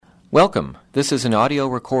Welcome. This is an audio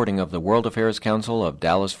recording of the World Affairs Council of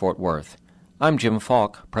Dallas-Fort Worth. I'm Jim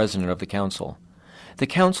Falk, President of the Council. The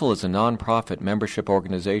Council is a nonprofit membership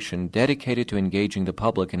organization dedicated to engaging the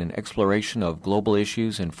public in an exploration of global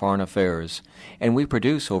issues and foreign affairs, and we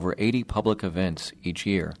produce over 80 public events each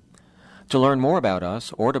year. To learn more about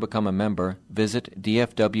us or to become a member, visit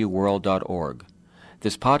dfwworld.org.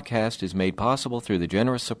 This podcast is made possible through the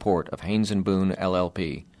generous support of Haynes & Boone,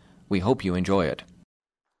 LLP. We hope you enjoy it.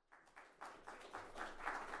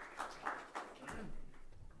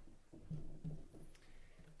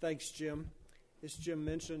 Thanks, Jim. As Jim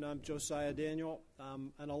mentioned, I'm Josiah Daniel.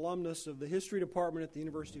 I'm an alumnus of the History Department at the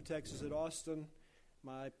University of Texas at Austin.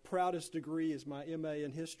 My proudest degree is my MA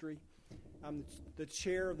in History. I'm the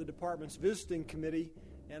chair of the department's visiting committee,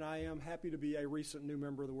 and I am happy to be a recent new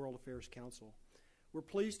member of the World Affairs Council. We're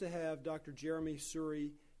pleased to have Dr. Jeremy Suri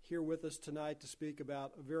here with us tonight to speak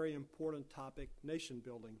about a very important topic, nation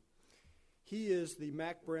building. He is the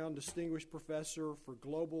Mack Brown Distinguished Professor for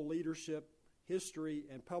Global Leadership, History,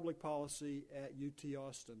 and Public Policy at UT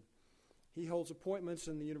Austin. He holds appointments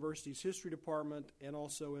in the university's History Department and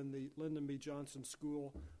also in the Lyndon B. Johnson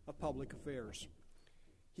School of Public Affairs.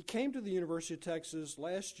 He came to the University of Texas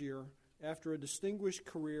last year after a distinguished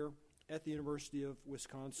career at the University of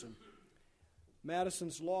Wisconsin.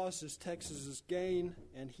 Madison's loss is Texas's gain,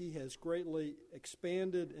 and he has greatly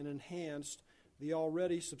expanded and enhanced the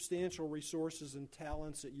already substantial resources and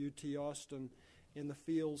talents at UT Austin in the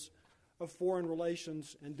fields of foreign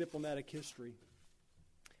relations and diplomatic history.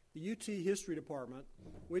 The UT History Department,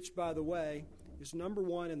 which, by the way, is number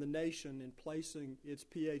one in the nation in placing its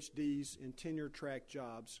PhDs in tenure-track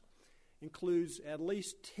jobs, includes at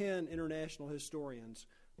least 10 international historians,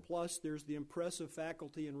 plus there's the impressive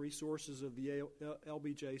faculty and resources of the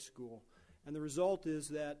LBJ School. And the result is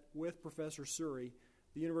that with Professor Suri,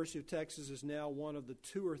 the University of Texas is now one of the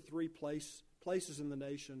 2 or 3 places in the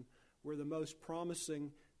nation where the most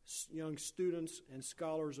promising young students and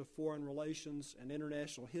scholars of foreign relations and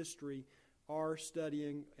international history are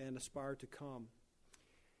studying and aspire to come.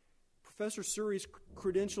 Professor Suri's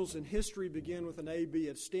credentials in history begin with an A.B.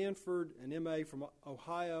 at Stanford, an MA from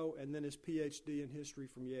Ohio, and then his Ph.D. in history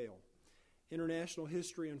from Yale. International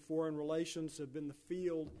history and foreign relations have been the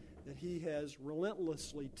field that he has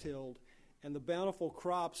relentlessly tilled, and the bountiful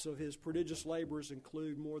crops of his prodigious labors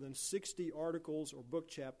include more than 60 articles or book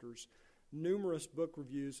chapters, numerous book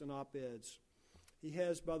reviews, and op-eds. He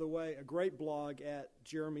has, by the way, a great blog at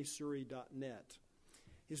jeremysuri.net.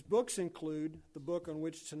 His books include the book on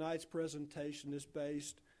which tonight's presentation is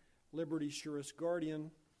based, Liberty's Surest Guardian.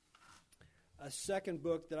 A second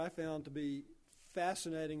book that I found to be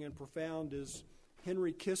fascinating and profound is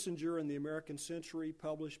Henry Kissinger and the American Century,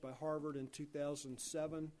 published by Harvard in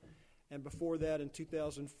 2007. And before that, in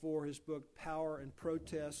 2004, his book Power and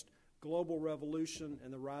Protest, Global Revolution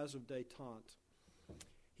and the Rise of Détente.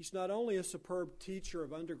 He's not only a superb teacher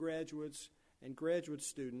of undergraduates and graduate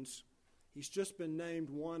students, he's just been named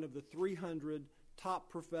one of the 300 top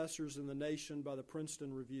professors in the nation by the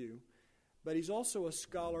Princeton Review, but he's also a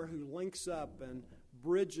scholar who links up and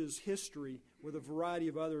bridges history with a variety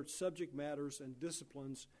of other subject matters and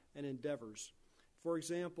disciplines and endeavors. For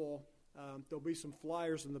example, there'll be some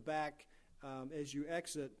flyers in the back as you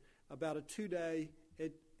exit about a 2-day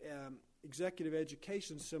executive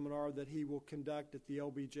education seminar that he will conduct at the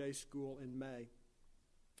LBJ School in May.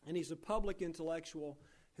 And he's a public intellectual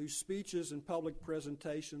whose speeches and public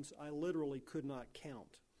presentations I literally could not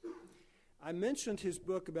count. I mentioned his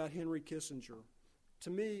book about Henry Kissinger. To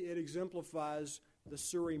me, it exemplifies the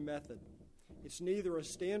Suri method. It's neither a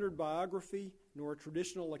standard biography nor a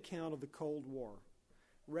traditional account of the Cold War.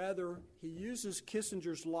 Rather, he uses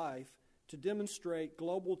Kissinger's life to demonstrate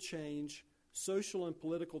global change, social and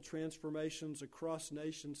political transformations across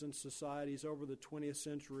nations and societies over the 20th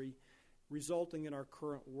century, resulting in our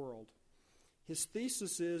current world. His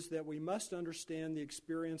thesis is that we must understand the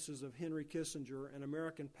experiences of Henry Kissinger and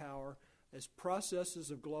American power as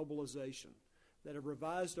processes of globalization that have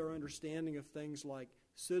revised our understanding of things like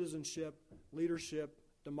citizenship, leadership,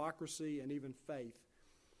 democracy, and even faith.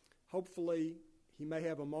 Hopefully, he may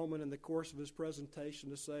have a moment in the course of his presentation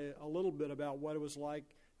to say a little bit about what it was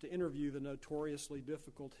like to interview the notoriously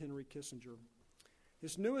difficult Henry Kissinger.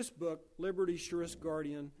 His newest book, Liberty's Surest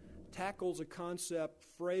Guardian, tackles a concept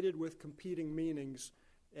freighted with competing meanings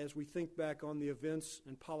as we think back on the events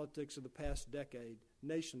and politics of the past decade,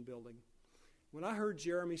 nation building. When I heard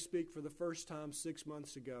Jeremy speak for the first time 6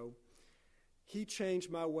 months ago, he changed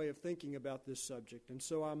my way of thinking about this subject, and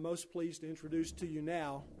so I'm most pleased to introduce to you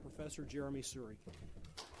now Professor Jeremy Suri.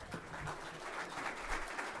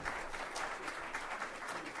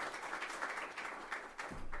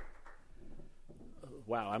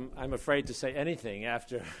 Wow, I'm afraid to say anything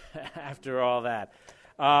after after all that.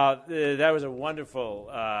 That was a wonderful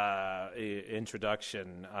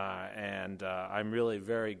introduction, and I'm really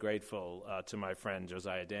very grateful to my friend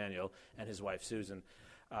Josiah Daniel and his wife Susan.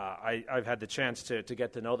 I've had the chance to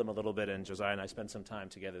get to know them a little bit, and Josiah and I spent some time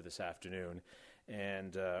together this afternoon.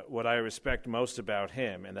 And what I respect most about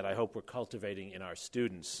him, and that I hope we're cultivating in our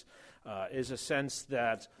students, is a sense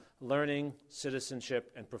that learning,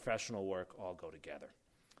 citizenship, and professional work all go together.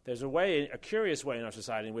 There's a curious way in our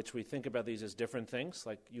society in which we think about these as different things,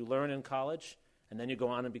 like you learn in college, and then you go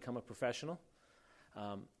on and become a professional.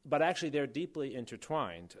 But actually, they're deeply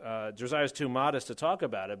intertwined. Josiah's too modest to talk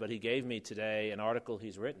about it, but he gave me today an article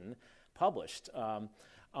he's written, published, on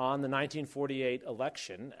the 1948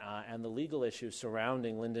 election and the legal issues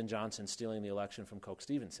surrounding Lyndon Johnson stealing the election from Coke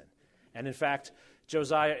Stevenson. And in fact,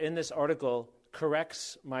 Josiah, in this article,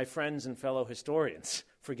 corrects my friends and fellow historians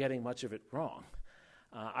for getting much of it wrong.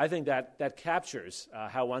 I think that captures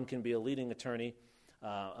how one can be a leading attorney,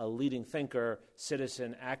 a leading thinker,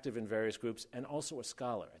 citizen, active in various groups, and also a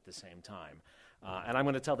scholar at the same time. And I'm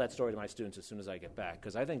going to tell that story to my students as soon as I get back,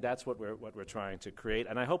 because I think that's what we're trying to create,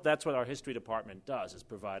 and I hope that's what our history department does, is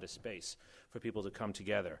provide a space for people to come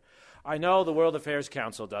together. I know the World Affairs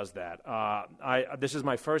Council does that. This is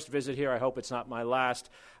my first visit here. I hope it's not my last.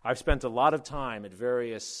 I've spent a lot of time at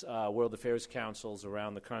various World Affairs Councils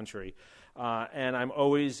around the country, and I'm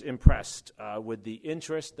always impressed with the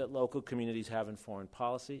interest that local communities have in foreign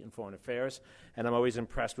policy and foreign affairs, and I'm always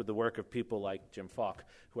impressed with the work of people like Jim Falk,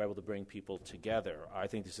 who are able to bring people together. I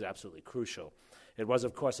think this is absolutely crucial. It was,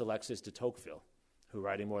 of course, Alexis de Tocqueville, who,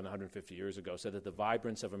 writing more than 150 years ago, said that the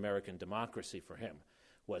vibrance of American democracy for him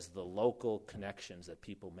was the local connections that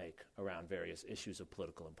people make around various issues of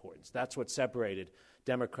political importance. That's what separated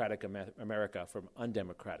democratic America from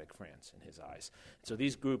undemocratic France in his eyes. So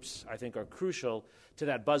these groups, I think, are crucial to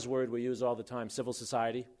that buzzword we use all the time, civil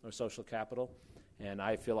society or social capital. And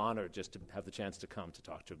I feel honored just to have the chance to come to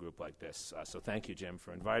talk to a group like this. So thank you, Jim,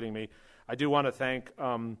 for inviting me. I do want to thank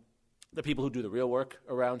the people who do the real work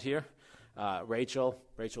around here. Rachel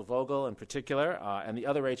Vogel in particular, and the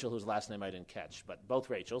other Rachel whose last name I didn't catch, but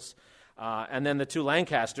both Rachels. And then the two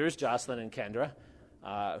Lancasters, Jocelyn and Kendra,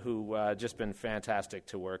 who just been fantastic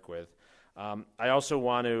to work with. I also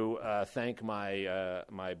want to thank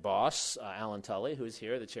my boss, Alan Tully, who's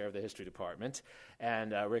here, the chair of the history department,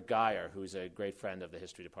 and Rick Geyer, who's a great friend of the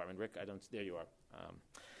history department. Rick, there you are.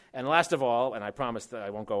 And last of all, and I promise that I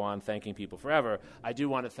won't go on thanking people forever, I do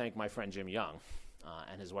want to thank my friend Jim Young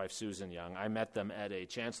and his wife Susan Young. I met them at a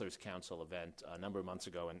Chancellor's Council event a number of months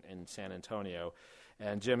ago in San Antonio,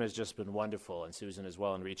 and Jim has just been wonderful, and Susan as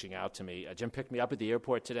well, in reaching out to me. Jim picked me up at the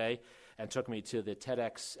airport today and took me to the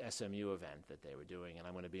TEDx SMU event that they were doing, and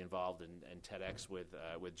I'm going to be involved in TEDx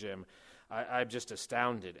with Jim. I'm just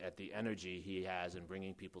astounded at the energy he has in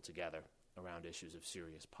bringing people together around issues of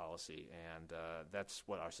serious policy, and that's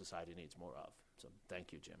what our society needs more of. So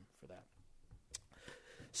thank you, Jim, for that.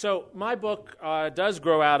 So my book does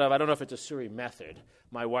grow out of, I don't know if it's a Surrey method.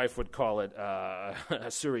 My wife would call it a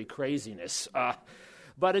Surrey craziness.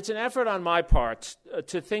 But it's an effort on my part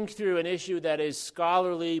to think through an issue that is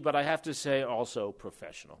scholarly, but I have to say also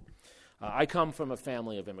professional. I come from a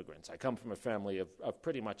family of immigrants. I come from a family of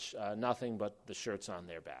pretty much nothing but the shirts on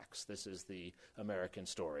their backs. This is the American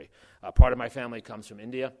story. Part of my family comes from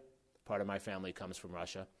India. Part of my family comes from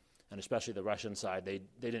Russia. And especially the Russian side, they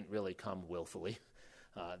didn't really come willfully.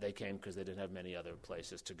 They came because they didn't have many other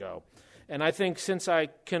places to go. And I think since I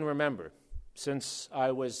can remember, since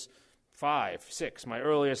I was 5, 6, my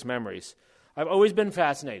earliest memories, I've always been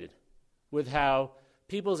fascinated with how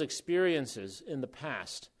people's experiences in the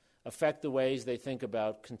past affect the ways they think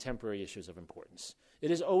about contemporary issues of importance. It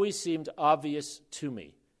has always seemed obvious to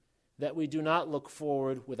me that we do not look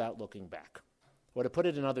forward without looking back. Or to put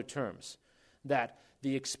it in other terms, that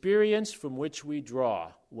the experience from which we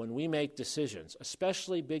draw when we make decisions,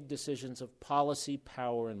 especially big decisions of policy,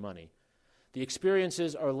 power, and money, the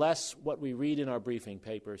experiences are less what we read in our briefing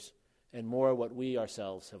papers and more what we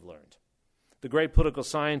ourselves have learned. The great political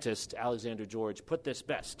scientist Alexander George put this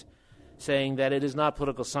best, saying that it is not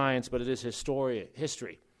political science, but it is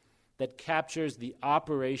history that captures the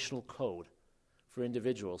operational code for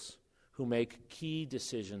individuals who make key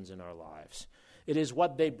decisions in our lives. It is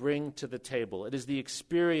what they bring to the table. It is the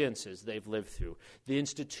experiences they've lived through, the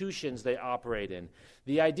institutions they operate in,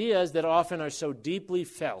 the ideas that often are so deeply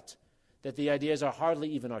felt that the ideas are hardly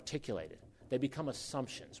even articulated. They become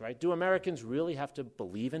assumptions, right? Do Americans really have to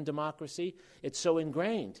believe in democracy? It's so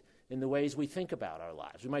ingrained in the ways we think about our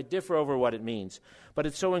lives. We might differ over what it means, but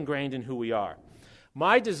it's so ingrained in who we are.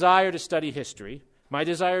 My desire to study history My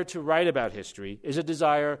desire to write about history is a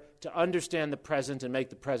desire to understand the present and make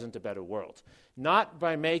the present a better world. Not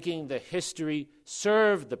by making the history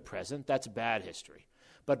serve the present, that's bad history,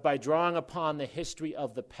 but by drawing upon the history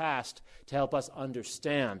of the past to help us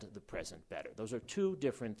understand the present better. Those are two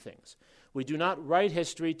different things. We do not write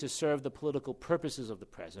history to serve the political purposes of the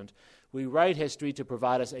present. We write history to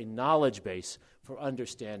provide us a knowledge base for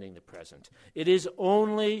understanding the present. It is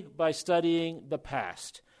only by studying the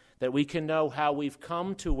past that we can know how we've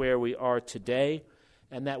come to where we are today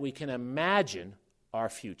and that we can imagine our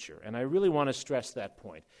future. And I really want to stress that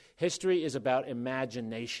point. History is about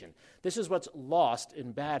imagination. This is what's lost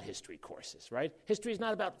in bad history courses, right? History is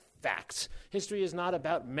not about facts. History is not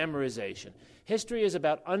about memorization. History is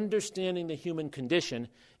about understanding the human condition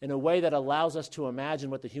in a way that allows us to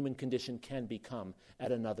imagine what the human condition can become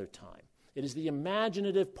at another time. It is the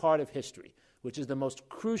imaginative part of history, which is the most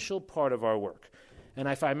crucial part of our work. And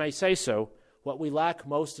if I may say so, what we lack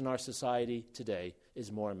most in our society today is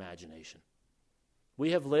more imagination.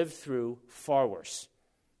 We have lived through far worse.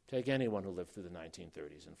 Take anyone who lived through the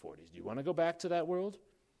 1930s and 40s. Do you want to go back to that world?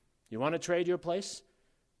 You want to trade your place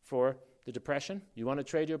for the Depression? You want to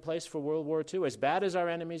trade your place for World War II? As bad as our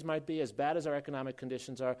enemies might be, as bad as our economic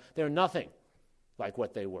conditions are, they're nothing like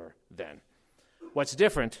what they were then. What's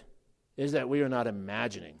different is that we are not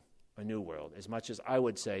imagining a new world as much as I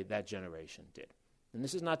would say that generation did. And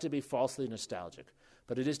this is not to be falsely nostalgic,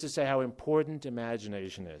 but it is to say how important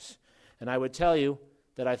imagination is. And I would tell you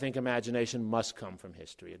that I think imagination must come from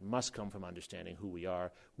history. It must come from understanding who we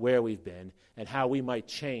are, where we've been, and how we might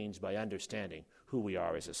change by understanding who we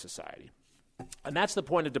are as a society. And that's the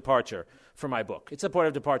point of departure for my book. It's the point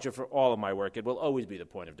of departure for all of my work. It will always be the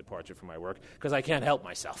point of departure for my work, because I can't help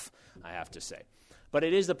myself, I have to say. But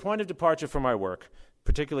it is the point of departure for my work,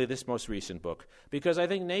 particularly this most recent book, because I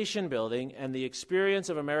think nation building and the experience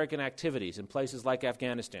of American activities in places like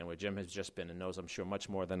Afghanistan, where Jim has just been and knows, I'm sure, much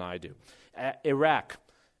more than I do, Iraq,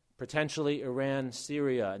 potentially Iran,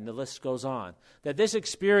 Syria, and the list goes on, that this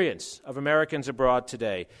experience of Americans abroad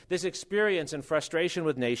today, this experience and frustration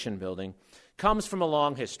with nation building, comes from a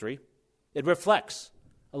long history. It reflects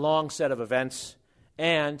a long set of events,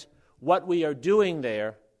 and what we are doing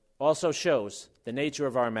there also shows the nature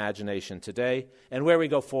of our imagination today, and where we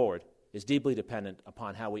go forward is deeply dependent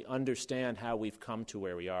upon how we understand how we've come to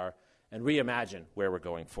where we are and reimagine where we're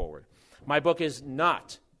going forward. My book is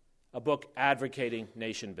not a book advocating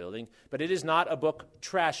nation building, but it is not a book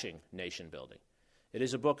trashing nation building. It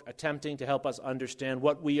is a book attempting to help us understand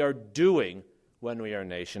what we are doing when we are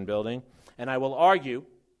nation building, and I will argue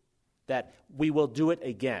that we will do it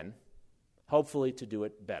again, hopefully to do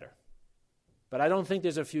it better. But I don't think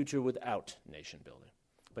there's a future without nation building.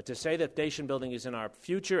 But to say that nation building is in our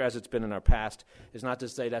future as it's been in our past is not to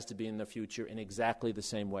say it has to be in the future in exactly the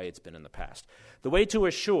same way it's been in the past. The way to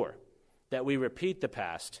assure that we repeat the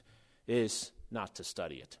past is not to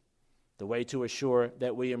study it. The way to assure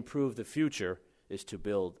that we improve the future is to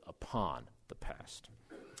build upon the past.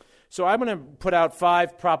 So I'm going to put out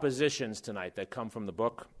 5 propositions tonight that come from the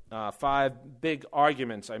book, 5 big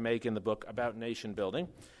arguments I make in the book about nation building.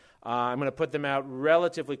 I'm going to put them out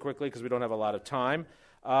relatively quickly because we don't have a lot of time,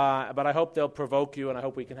 but I hope they'll provoke you, and I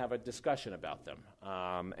hope we can have a discussion about them.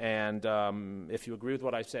 If you agree with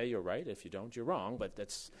what I say, you're right. If you don't, you're wrong, but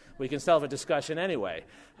we can still have a discussion anyway.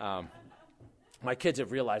 My kids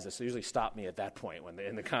have realized this. They usually stop me at that point when they're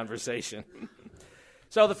in the conversation.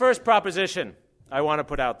 So the first proposition I want to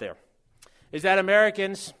put out there is that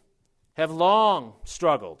Americans have long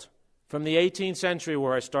struggled from the 18th century,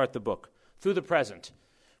 where I start the book, through the present,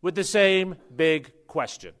 with the same big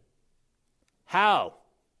question. How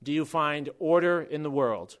do you find order in the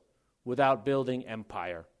world without building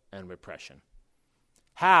empire and repression?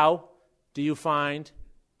 How do you find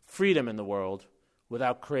freedom in the world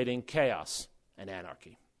without creating chaos and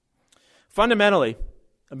anarchy? Fundamentally,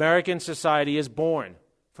 American society is born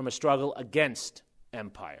from a struggle against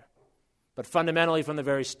empire. But fundamentally, from the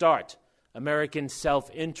very start, American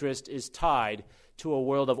self-interest is tied to a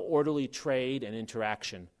world of orderly trade and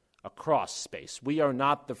interaction across space. We are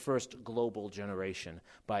not the first global generation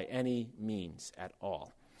by any means at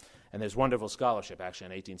all. And there's wonderful scholarship,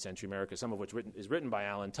 actually, on 18th century America, some of which is written by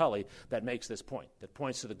Alan Tully, that makes this point, that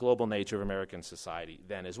points to the global nature of American society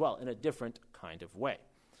then as well, in a different kind of way.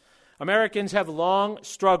 Americans have long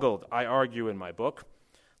struggled, I argue in my book,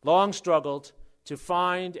 long struggled to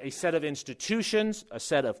find a set of institutions, a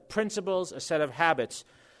set of principles, a set of habits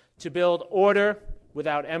to build order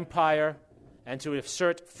without empire and to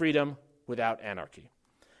assert freedom without anarchy.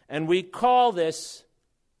 And we call this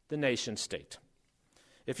the nation state.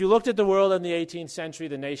 If you looked at the world in the 18th century,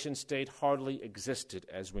 the nation state hardly existed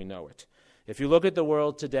as we know it. If you look at the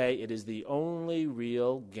world today, it is the only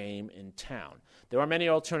real game in town. There are many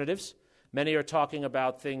alternatives. Many are talking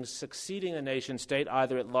about things succeeding a nation-state,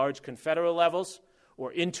 either at large confederal levels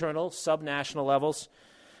or internal, subnational levels.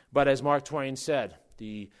 But as Mark Twain said,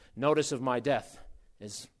 the notice of my death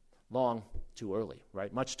is long too early,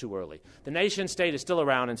 right? Much too early. The nation-state is still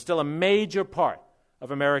around and still a major part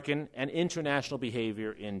of American and international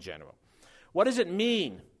behavior in general. What does it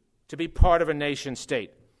mean to be part of a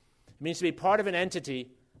nation-state? It means to be part of an entity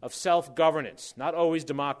of self-governance, not always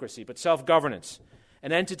democracy, but self-governance.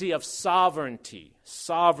 An entity of sovereignty.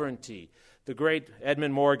 The great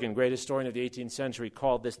Edmund Morgan, great historian of the 18th century,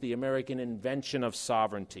 called this the American invention of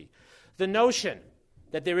sovereignty. The notion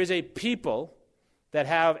that there is a people that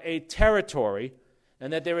have a territory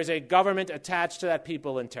and that there is a government attached to that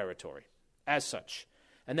people and territory as such,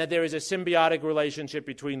 and that there is a symbiotic relationship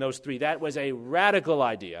between those three. That was a radical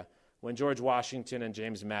idea when George Washington and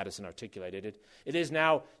James Madison articulated it. It is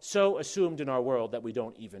now so assumed in our world that we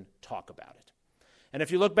don't even talk about it. And if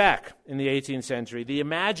you look back in the 18th century, the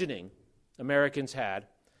imagining Americans had,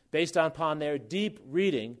 based upon their deep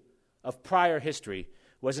reading of prior history,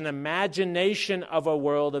 was an imagination of a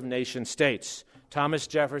world of nation-states. Thomas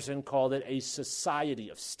Jefferson called it a society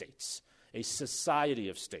of states,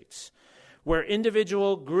 where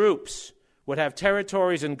individual groups would have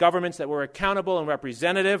territories and governments that were accountable and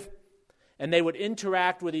representative, and they would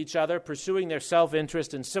interact with each other, pursuing their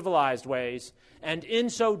self-interest in civilized ways, and in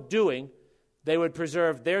so doing, they would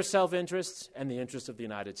preserve their self-interests and the interests of the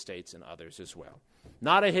United States and others as well.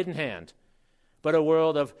 Not a hidden hand, but a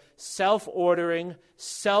world of self-ordering,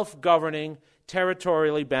 self-governing,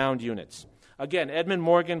 territorially bound units. Again, Edmund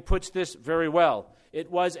Morgan puts this very well. It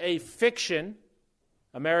was a fiction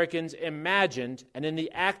Americans imagined, and in the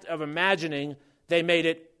act of imagining, they made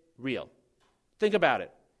it real. Think about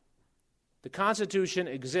it. The Constitution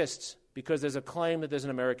exists because there's a claim that there's an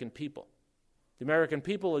American people. The American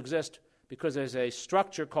people exist because there's a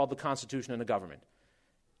structure called the Constitution and a government.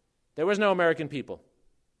 There was no American people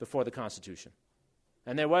before the Constitution.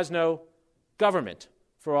 And there was no government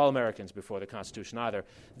for all Americans before the Constitution either.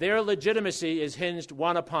 Their legitimacy is hinged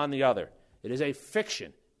one upon the other. It is a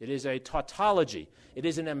fiction. It is a tautology. It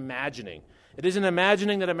is an imagining. It is an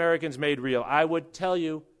imagining that Americans made real. I would tell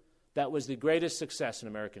you that was the greatest success in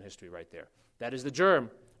American history right there. That is the germ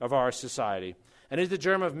of our society, and is the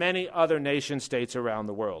germ of many other nation-states around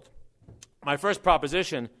the world. My first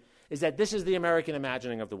proposition is that this is the American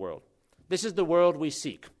imagining of the world. This is the world we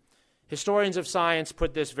seek. Historians of science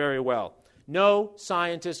put this very well. No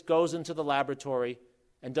scientist goes into the laboratory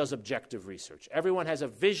and does objective research. Everyone has a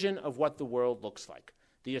vision of what the world looks like,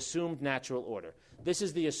 the assumed natural order. This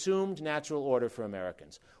is the assumed natural order for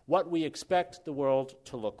Americans, what we expect the world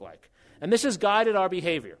to look like. And this has guided our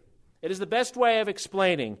behavior. It is the best way of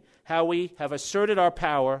explaining how we have asserted our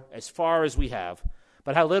power as far as we have,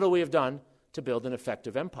 but how little we have done to build an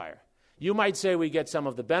effective empire. You might say we get some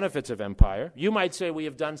of the benefits of empire. You might say we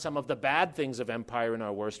have done some of the bad things of empire in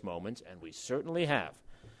our worst moments, and we certainly have.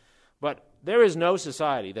 But there is no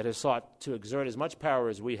society that has sought to exert as much power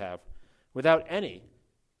as we have without any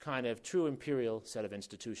kind of true imperial set of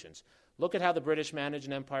institutions. Look at how the British manage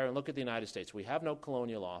an empire, and look at the United States. We have no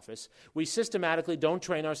colonial office. We systematically don't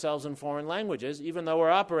train ourselves in foreign languages, even though we're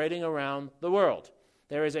operating around the world.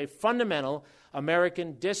 There is a fundamental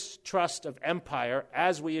American distrust of empire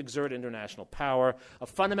as we exert international power, a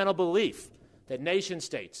fundamental belief that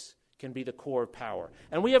nation-states can be the core of power.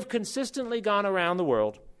 And we have consistently gone around the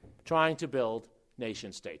world trying to build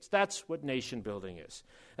nation-states. That's what nation-building is.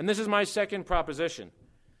 And this is my second proposition,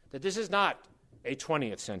 that this is not a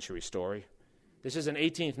 20th century story. This is an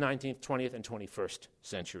 18th, 19th, 20th, and 21st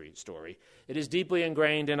century story. It is deeply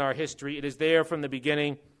ingrained in our history. It is there from the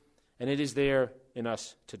beginning, and it is there in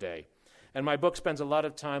us today. And my book spends a lot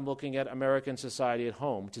of time looking at American society at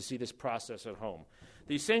home to see this process at home.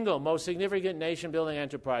 The single most significant nation-building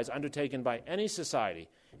enterprise undertaken by any society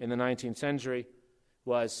in the 19th century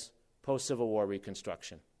was post-Civil War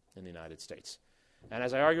Reconstruction in the United States. And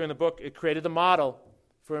as I argue in the book, it created the model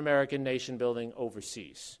for American nation-building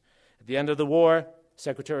overseas. At the end of the war,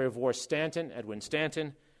 Secretary of War Stanton, Edwin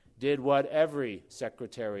Stanton, did what every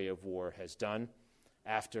Secretary of War has done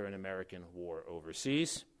after an American war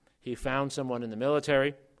overseas. He found someone in the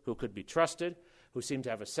military who could be trusted, who seemed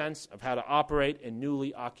to have a sense of how to operate in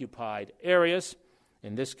newly occupied areas.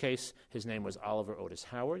 In this case, his name was Oliver Otis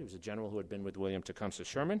Howard. He was a general who had been with William Tecumseh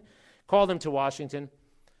Sherman. Called him to Washington,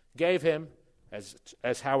 gave him,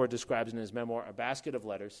 as Howard describes in his memoir, a basket of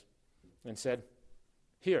letters, and said,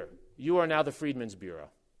 "Here, you are now the Freedmen's Bureau.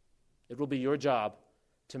 It will be your job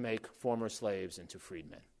to make former slaves into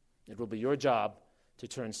freedmen. It will be your job to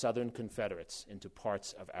turn Southern Confederates into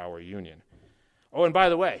parts of our Union. Oh, and by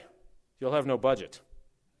the way, you'll have no budget.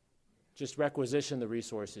 Just requisition the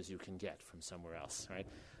resources you can get from somewhere else, right?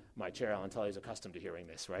 My chair, Alan Tully, is accustomed to hearing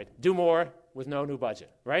this, right? Do more with no new budget,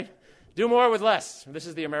 right? Do more with less. This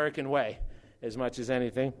is the American way as much as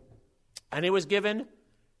anything. And he was given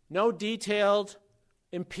no detailed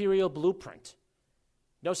imperial blueprint,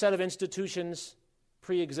 no set of institutions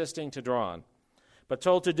pre-existing to draw on, but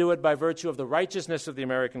told to do it by virtue of the righteousness of the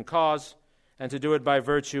American cause and to do it by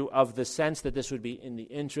virtue of the sense that this would be in the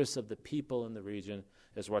interests of the people in the region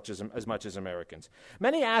as much as Americans.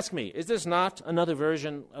 Many ask me, is this not another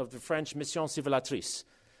version of the French mission civilisatrice,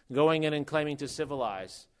 going in and claiming to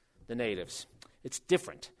civilize the natives? It's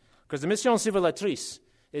different, because the mission civilisatrice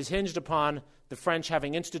is hinged upon the French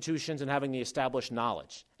having institutions and having the established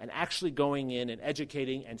knowledge and actually going in and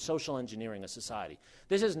educating and social engineering a society.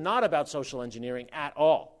 This is not about social engineering at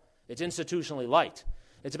all. It's institutionally light.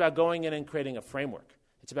 It's about going in and creating a framework.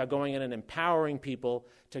 It's about going in and empowering people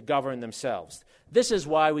to govern themselves. This is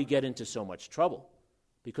why we get into so much trouble,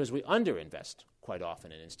 because we underinvest quite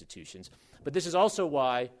often in institutions. But this is also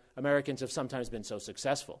why Americans have sometimes been so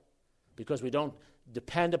successful, because we don't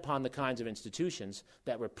depend upon the kinds of institutions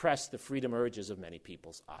that repress the freedom urges of many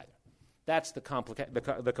peoples either. That's the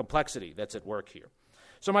complexity that's at work here.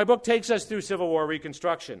 So my book takes us through Civil War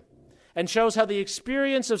Reconstruction and shows how the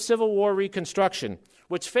experience of Civil War Reconstruction,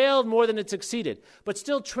 which failed more than it succeeded, but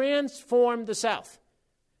still transformed the South,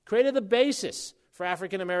 created the basis for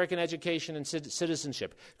African American education and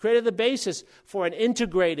citizenship, created the basis for an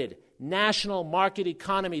integrated national market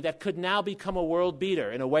economy that could now become a world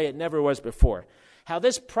beater in a way it never was before. How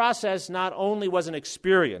this process not only was an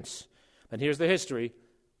experience, and here's the history,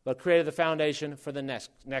 but created the foundation for the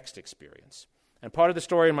next experience. And part of the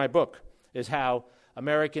story in my book is how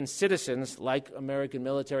American citizens, like American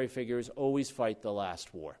military figures, always fight the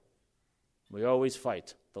last war. We always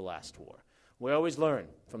fight the last war. We always learn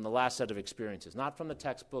from the last set of experiences, not from the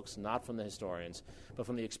textbooks, not from the historians, but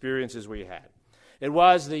from the experiences we had. It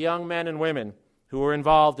was the young men and women who were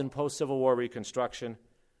involved in post-Civil War Reconstruction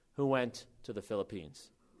who went to the Philippines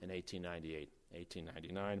in 1898,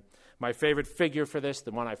 1899. My favorite figure for this,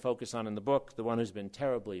 the one I focus on in the book, the one who's been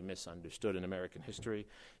terribly misunderstood in American history,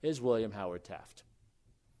 is William Howard Taft.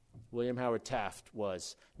 William Howard Taft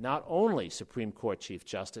was not only Supreme Court Chief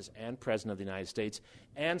Justice and President of the United States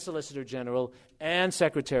and Solicitor General and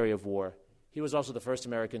Secretary of War, he was also the first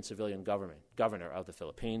American civilian governor of the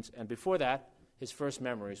Philippines, and before that, his first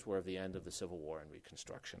memories were of the end of the Civil War and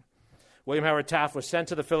Reconstruction. William Howard Taft was sent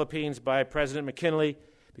to the Philippines by President McKinley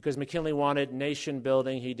because McKinley wanted nation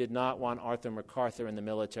building. He did not want Arthur MacArthur in the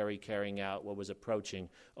military carrying out what was approaching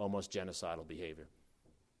almost genocidal behavior.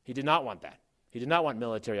 He did not want that. He did not want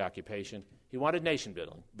military occupation. He wanted nation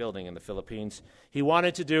building in the Philippines. He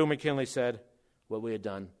wanted to do, McKinley said, what we had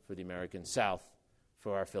done for the American South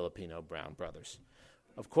for our Filipino brown brothers.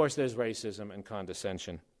 Of course, there's racism and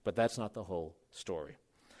condescension, but that's not the whole story.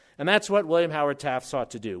 And that's what William Howard Taft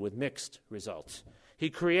sought to do with mixed results. He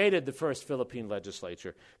created the first Philippine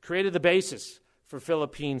legislature, created the basis for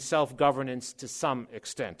Philippine self-governance to some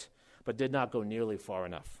extent, but did not go nearly far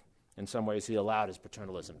enough. In some ways, he allowed his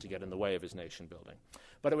paternalism to get in the way of his nation building.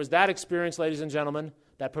 But it was that experience, ladies and gentlemen,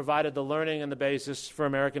 that provided the learning and the basis for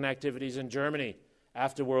American activities in Germany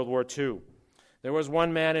after World War II. There was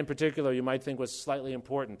one man in particular you might think was slightly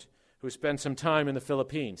important who spent some time in the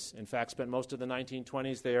Philippines. In fact, spent most of the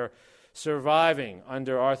 1920s there surviving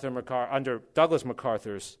under Douglas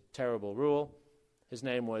MacArthur's terrible rule. His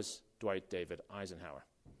name was Dwight David Eisenhower.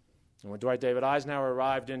 And when Dwight David Eisenhower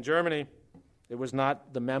arrived in Germany, it was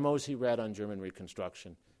not the memos he read on German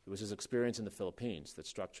Reconstruction. It was his experience in the Philippines that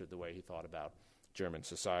structured the way he thought about German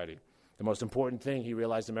society. The most important thing he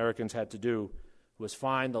realized Americans had to do was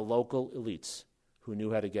find the local elites who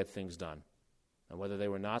knew how to get things done. And whether they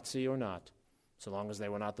were Nazi or not, so long as they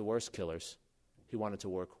were not the worst killers, he wanted to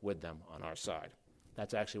work with them on our side.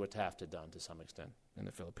 That's actually what Taft had done to some extent in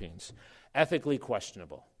the Philippines. Ethically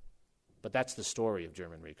questionable, but that's the story of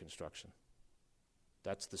German Reconstruction.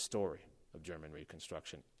 That's the story of German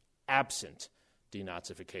Reconstruction, absent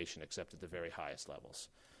denazification except at the very highest levels,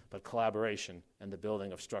 but collaboration and the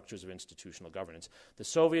building of structures of institutional governance. The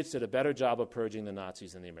Soviets did a better job of purging the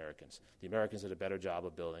Nazis than the Americans. The Americans did a better job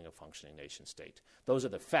of building a functioning nation state. Those are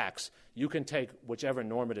the facts. You can take whichever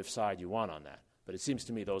normative side you want on that, but it seems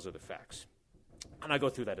to me those are the facts. And I go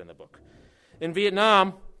through that in the book. In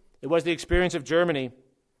Vietnam, it was the experience of Germany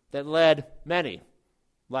that led many,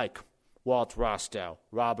 like Walt Rostow,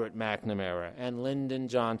 Robert McNamara, and Lyndon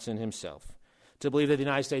Johnson himself, to believe that the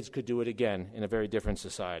United States could do it again in a very different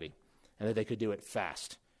society, and that they could do it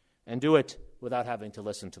fast, and do it without having to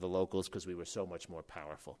listen to the locals because we were so much more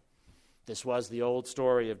powerful. This was the old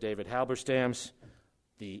story of David Halberstam's,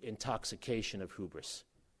 the intoxication of hubris,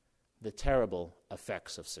 the terrible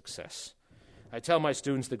effects of success. I tell my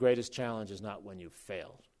students the greatest challenge is not when you've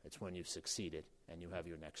failed, it's when you've succeeded and you have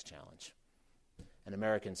your next challenge. And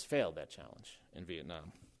Americans failed that challenge in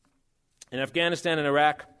Vietnam. In Afghanistan and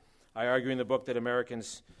Iraq, I argue in the book that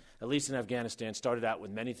Americans, at least in Afghanistan, started out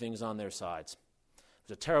with many things on their sides.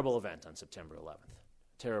 It was a terrible event on September 11th.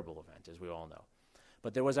 Terrible event, as we all know.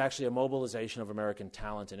 But there was actually a mobilization of American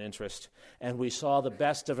talent and interest, and we saw the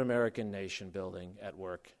best of American nation building at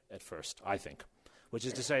work at first, I think, which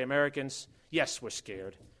is to say Americans, yes, were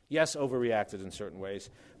scared, yes, overreacted in certain ways,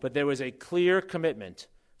 but there was a clear commitment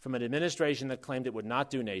from an administration that claimed it would not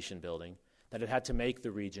do nation building, that it had to make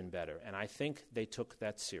the region better, and I think they took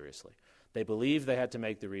that seriously. They believed they had to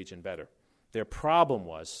make the region better. Their problem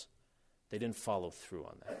was they didn't follow through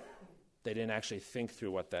on that. They didn't actually think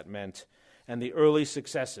through what that meant. And the early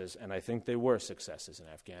successes, and I think they were successes in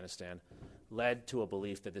Afghanistan, led to a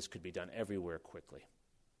belief that this could be done everywhere quickly.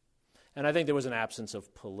 And I think there was an absence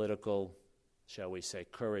of political, shall we say,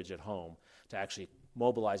 courage at home to actually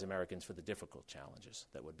mobilize Americans for the difficult challenges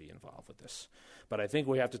that would be involved with this. But I think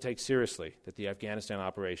we have to take seriously that the Afghanistan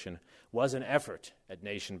operation was an effort at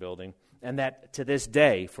nation building, and that to this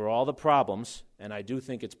day, for all the problems, and I do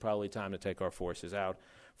think it's probably time to take our forces out,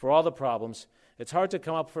 for all the problems, it's hard to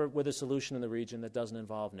come up with a solution in the region that doesn't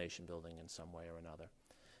involve nation building in some way or another.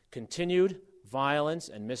 Continued violence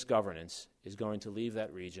and misgovernance is going to leave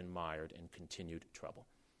that region mired in continued trouble.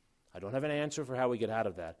 I don't have an answer for how we get out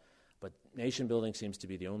of that, but nation building seems to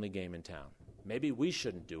be the only game in town. Maybe we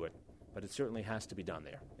shouldn't do it, but it certainly has to be done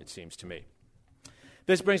there, it seems to me.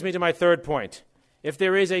 This brings me to my third point. If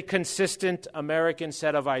there is a consistent American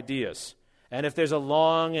set of ideas, and if there's a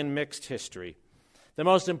long and mixed history, the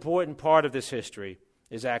most important part of this history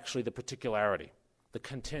is actually the particularity, the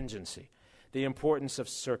contingency, the importance of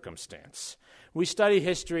circumstance. We study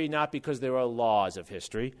history not because there are laws of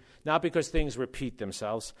history, not because things repeat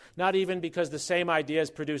themselves, not even because the same ideas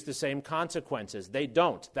produce the same consequences. They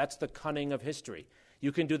don't. That's the cunning of history.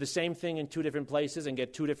 You can do the same thing in two different places and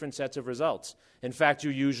get two different sets of results. In fact,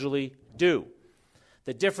 you usually do.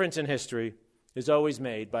 The difference in history is always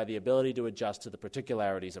made by the ability to adjust to the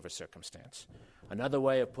particularities of a circumstance. Another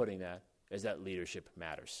way of putting that is that leadership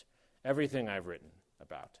matters. Everything I've written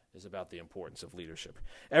about is about the importance of leadership.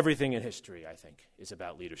 Everything in history, I think, is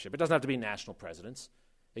about leadership. It doesn't have to be national presidents.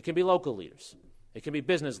 It can be local leaders. It can be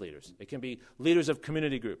business leaders. It can be leaders of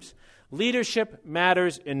community groups. Leadership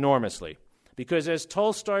matters enormously because, as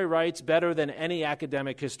Tolstoy writes better than any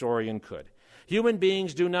academic historian could, human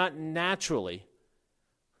beings do not naturally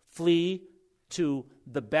flee to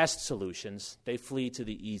the best solutions. They flee to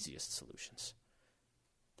the easiest solutions.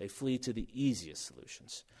 They flee to the easiest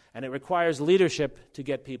solutions. And it requires leadership to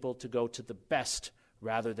get people to go to the best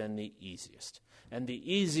rather than the easiest. And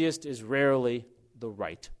the easiest is rarely the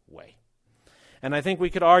right way. And I think we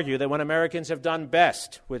could argue that when Americans have done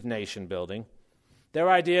best with nation building, their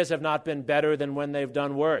ideas have not been better than when they've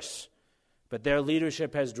done worse, but their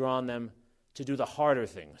leadership has drawn them to do the harder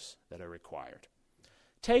things that are required.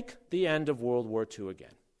 Take the end of World War II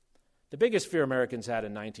again. The biggest fear Americans had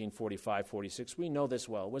in 1945-46, we know this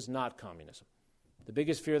well, was not communism. The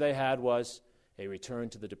biggest fear they had was a return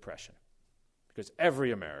to the Depression, because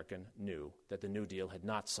every American knew that the New Deal had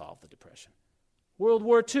not solved the Depression. World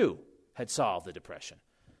War II had solved the Depression.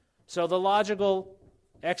 So the logical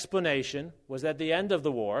explanation was that the end of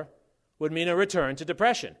the war would mean a return to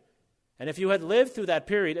depression. And if you had lived through that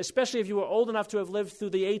period, especially if you were old enough to have lived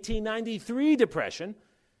through the 1893 Depression,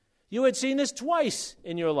 you had seen this twice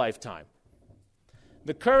in your lifetime.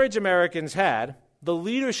 The courage Americans had, the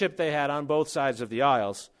leadership they had on both sides of the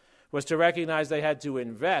aisles, was to recognize they had to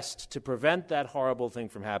invest to prevent that horrible thing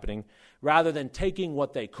from happening rather than taking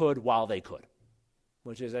what they could while they could,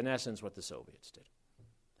 which is in essence what the Soviets did.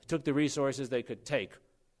 They took the resources they could take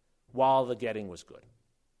while the getting was good.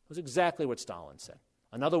 It was exactly what Stalin said.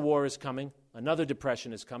 Another war is coming. Another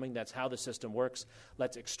depression is coming. That's how the system works.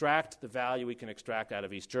 Let's extract the value we can extract out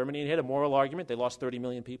of East Germany. And he had a moral argument. They lost 30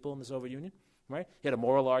 million people in the Soviet Union, right? He had a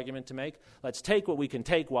moral argument to make. Let's take what we can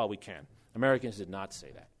take while we can. Americans did not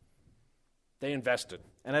say that. They invested.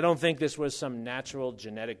 And I don't think this was some natural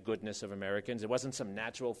genetic goodness of Americans. It wasn't some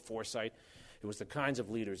natural foresight. It was the kinds of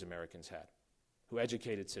leaders Americans had, who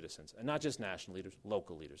educated citizens, and not just national leaders,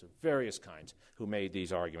 local leaders of various kinds who made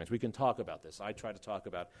these arguments. We can talk about this. I try to talk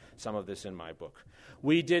about some of this in my book.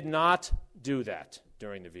 We did not do that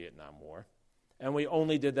during the Vietnam War, and we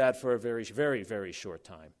only did that for a very, very, very short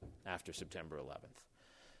time after September 11th.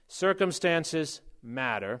 Circumstances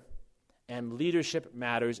matter, and leadership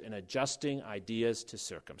matters in adjusting ideas to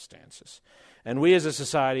circumstances. And we as a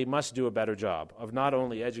society must do a better job of not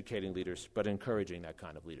only educating leaders, but encouraging that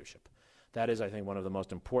kind of leadership. That is, I think, one of the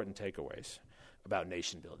most important takeaways about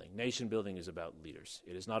nation building. Nation building is about leaders.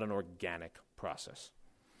 It is not an organic process.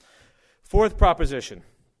 Fourth proposition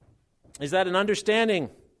is that in understanding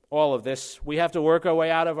all of this, we have to work our way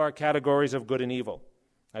out of our categories of good and evil.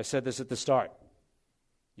 I said this at the start.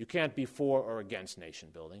 You can't be for or against nation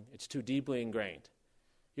building. It's too deeply ingrained.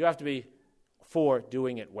 You have to be for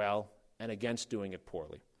doing it well and against doing it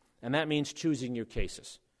poorly. And that means choosing your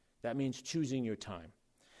cases. That means choosing your time.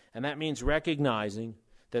 And that means recognizing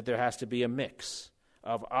that there has to be a mix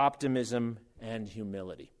of optimism and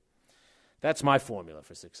humility. That's my formula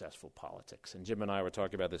for successful politics. And Jim and I were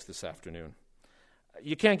talking about this afternoon.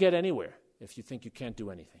 You can't get anywhere if you think you can't do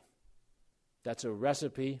anything. That's a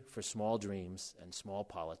recipe for small dreams and small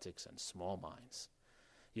politics and small minds.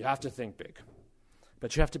 You have to think big.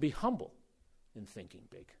 But you have to be humble in thinking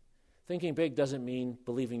big. Thinking big doesn't mean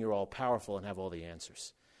believing you're all powerful and have all the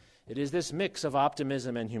answers. It is this mix of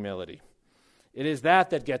optimism and humility. It is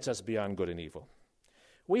that gets us beyond good and evil.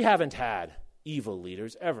 We haven't had evil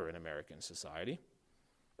leaders ever in American society.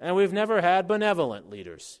 And we've never had benevolent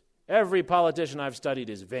leaders. Every politician I've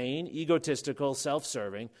studied is vain, egotistical,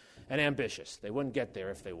 self-serving, and ambitious. They wouldn't get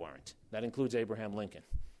there if they weren't. That includes Abraham Lincoln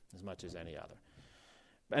as much as any other.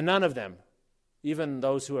 And none of them, even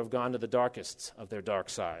those who have gone to the darkest of their dark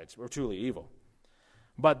sides, were truly evil.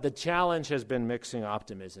 But the challenge has been mixing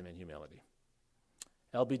optimism and humility.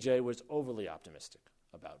 LBJ was overly optimistic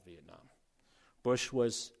about Vietnam. Bush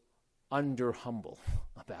was under-humble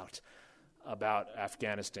about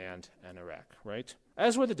Afghanistan and Iraq, right?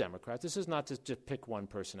 As were the Democrats. This is not to just pick one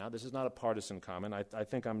person out. This is not a partisan comment. I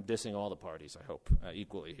think I'm dissing all the parties, I hope,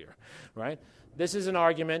 equally here, right? This is an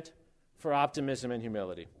argument for optimism and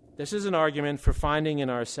humility. This is an argument for finding in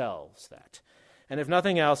ourselves that. And if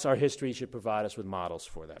nothing else, our history should provide us with models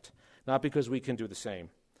for that. Not because we can do the same,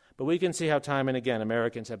 but we can see how time and again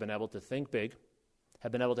Americans have been able to think big,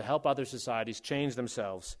 have been able to help other societies change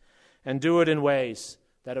themselves, and do it in ways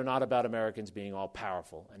that are not about Americans being all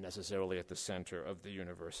powerful and necessarily at the center of the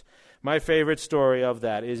universe. My favorite story of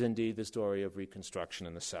that is indeed the story of Reconstruction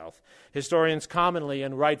in the South. Historians commonly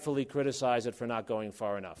and rightfully criticize it for not going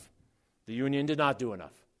far enough. The Union did not do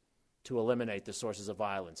enough to eliminate the sources of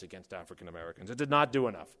violence against African Americans. It did not do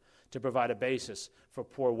enough to provide a basis for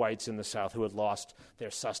poor whites in the South who had lost their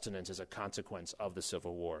sustenance as a consequence of the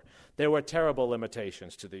Civil War. There were terrible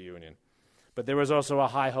limitations to the Union, but there was also a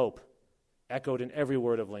high hope, echoed in every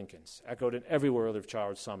word of Lincoln's, echoed in every word of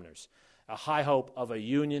Charles Sumner's, a high hope of a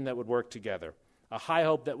Union that would work together, a high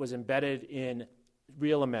hope that was embedded in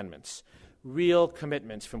real amendments, real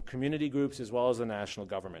commitments from community groups as well as the national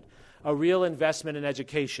government, a real investment in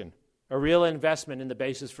education, a real investment in the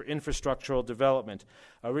basis for infrastructural development,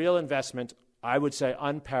 a real investment, I would say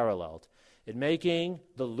unparalleled, in making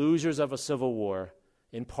the losers of a civil war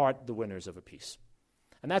in part the winners of a peace.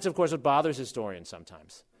 And that's, of course, what bothers historians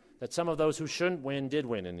sometimes, that some of those who shouldn't win did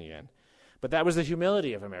win in the end. But that was the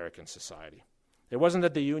humility of American society. It wasn't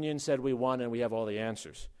that the Union said we won and we have all the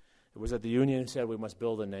answers. It was that the Union said we must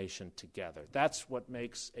build a nation together. That's what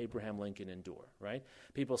makes Abraham Lincoln endure, right?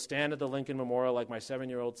 People stand at the Lincoln Memorial like my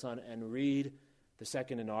 7-year-old son and read the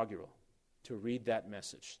second inaugural to read that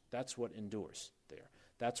message. That's what endures there.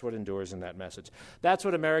 That's what endures in that message. That's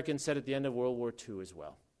what Americans said at the end of World War II as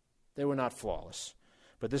well. They were not flawless.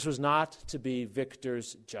 But this was not to be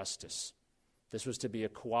victor's justice. This was to be a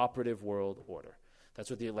cooperative world order. That's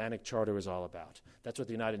what the Atlantic Charter was all about. That's what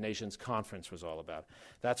the United Nations Conference was all about.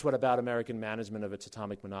 That's what about American management of its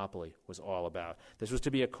atomic monopoly was all about. This was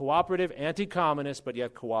to be a cooperative, anti-communist, but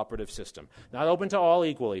yet cooperative system. Not open to all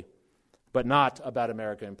equally, but not about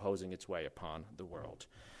America imposing its way upon the world.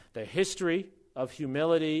 The history of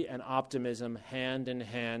humility and optimism hand in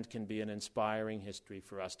hand can be an inspiring history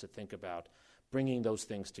for us to think about bringing those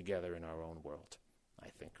things together in our own world, I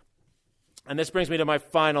think. And this brings me to my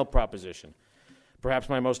final proposition, perhaps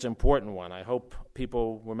my most important one. I hope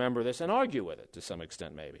people remember this and argue with it to some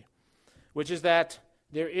extent maybe, which is that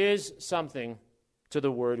there is something to the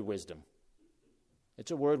word wisdom.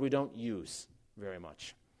 It's a word we don't use very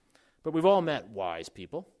much. But we've all met wise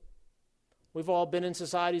people. We've all been in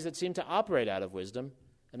societies that seem to operate out of wisdom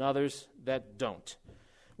and others that don't.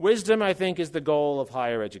 Wisdom, I think, is the goal of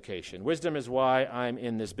higher education. Wisdom is why I'm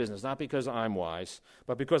in this business, not because I'm wise,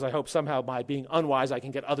 but because I hope somehow by being unwise I can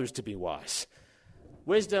get others to be wise.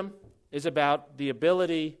 Wisdom is about the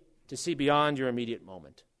ability to see beyond your immediate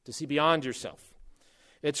moment, to see beyond yourself.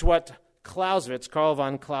 It's what Karl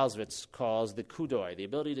von Clausewitz calls the kudoi, the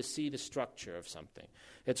ability to see the structure of something.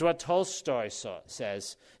 It's what Tolstoy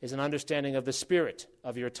says is an understanding of the spirit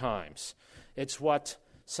of your times. It's what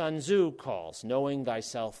Sun Tzu calls knowing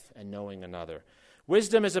thyself and knowing another.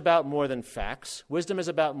 Wisdom is about more than facts. Wisdom is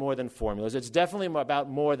about more than formulas. It's definitely about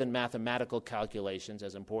more than mathematical calculations,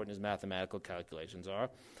 as important as mathematical calculations are.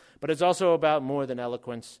 But it's also about more than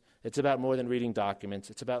eloquence. It's about more than reading documents.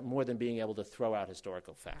 It's about more than being able to throw out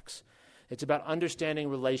historical facts. It's about understanding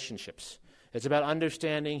relationships. It's about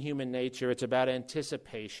understanding human nature. It's about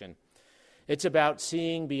anticipation. It's about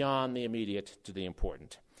seeing beyond the immediate to the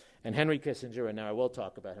important. And Henry Kissinger, and now I will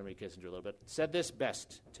talk about Henry Kissinger a little bit, said this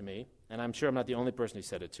best to me, and I'm sure I'm not the only person he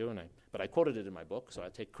said it to, but I quoted it in my book, so I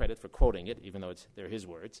take credit for quoting it, even though they're his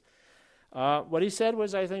words. What he said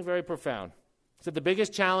was, I think, very profound. He said the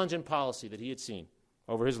biggest challenge in policy that he had seen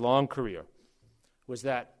over his long career was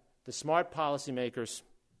that the smart policymakers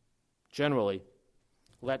generally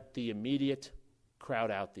let the immediate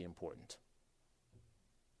crowd out the important.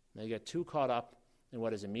 They get too caught up in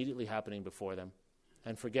what is immediately happening before them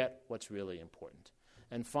and forget what's really important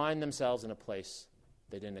and find themselves in a place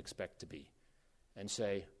they didn't expect to be and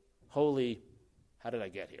say, holy, how did I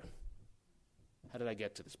get here? How did I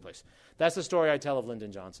get to this place? That's the story I tell of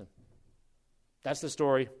Lyndon Johnson. That's the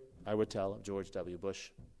story I would tell of George W. Bush.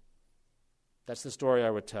 That's the story I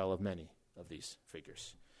would tell of many of these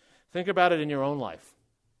figures. Think about it in your own life.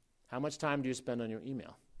 How much time do you spend on your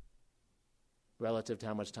email relative to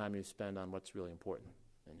how much time you spend on what's really important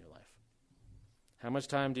in your life? How much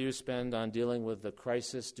time do you spend on dealing with the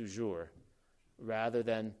crisis du jour rather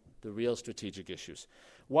than the real strategic issues?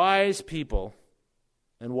 Wise people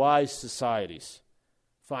and wise societies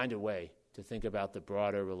find a way to think about the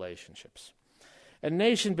broader relationships. And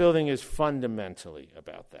nation building is fundamentally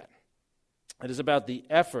about that. It is about the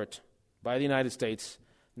effort by the United States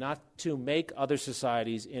not to make other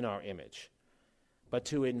societies in our image, but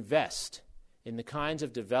to invest in the kinds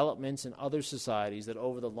of developments in other societies that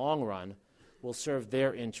over the long run will serve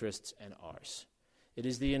their interests and ours. It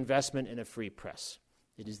is the investment in a free press.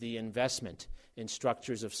 It is the investment in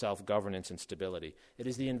structures of self-governance and stability. It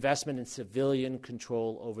is the investment in civilian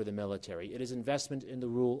control over the military. It is investment in the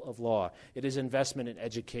rule of law. It is investment in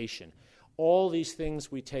education. All these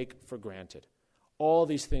things we take for granted. All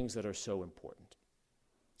these things that are so important.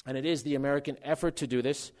 And it is the American effort to do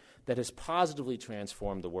this that has positively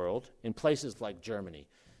transformed the world in places like Germany,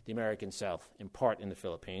 the American South, in part in the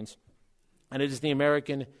Philippines. And it is the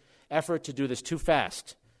American effort to do this too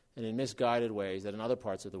fast and in misguided ways that in other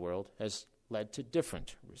parts of the world has led to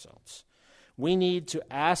different results. We need to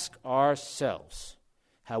ask ourselves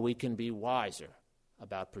how we can be wiser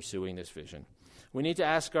about pursuing this vision. We need to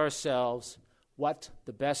ask ourselves what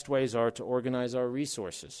the best ways are to organize our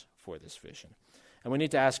resources for this vision. And we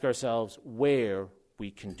need to ask ourselves where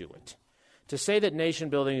we can do it. To say that nation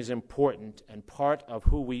building is important and part of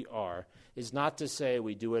who we are is not to say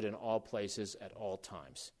we do it in all places at all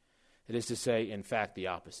times. It is to say, in fact, the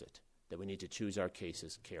opposite, that we need to choose our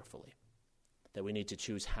cases carefully, that we need to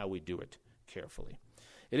choose how we do it carefully.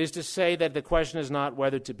 It is to say that the question is not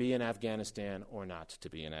whether to be in Afghanistan or not to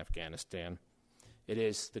be in Afghanistan. It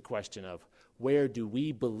is the question of where do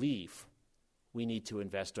we believe we need to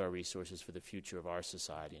invest our resources for the future of our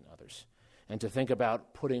society and others, and to think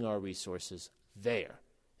about putting our resources there.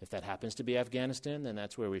 If that happens to be Afghanistan, then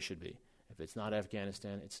that's where we should be. If it's not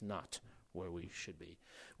Afghanistan, it's not where we should be.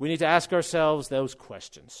 We need to ask ourselves those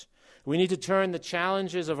questions. We need to turn the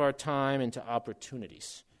challenges of our time into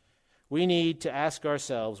opportunities. We need to ask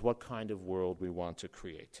ourselves what kind of world we want to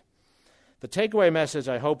create. The takeaway message,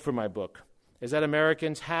 I hope, from my book is that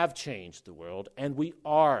Americans have changed the world, and we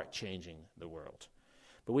are changing the world.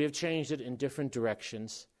 But we have changed it in different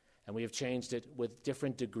directions, and we have changed it with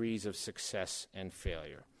different degrees of success and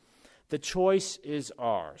failure. The choice is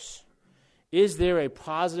ours. Is there a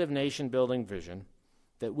positive nation-building vision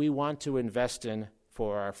that we want to invest in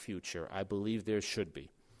for our future? I believe there should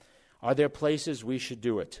be. Are there places we should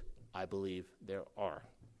do it? I believe there are.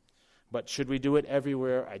 But should we do it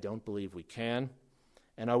everywhere? I don't believe we can.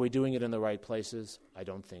 And are we doing it in the right places? I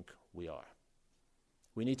don't think we are.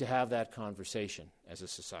 We need to have that conversation as a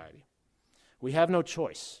society. We have no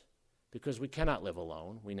choice because we cannot live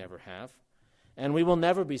alone. We never have. And we will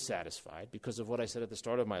never be satisfied because of what I said at the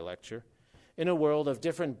start of my lecture, in a world of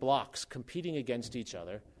different blocks competing against each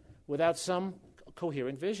other without some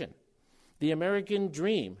coherent vision. The American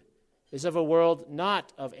dream is of a world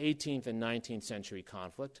not of 18th and 19th century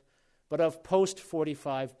conflict, but of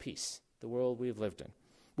post-45 peace, the world we've lived in.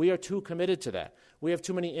 We are too committed to that. We have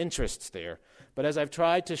too many interests there. But as I've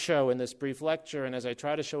tried to show in this brief lecture and as I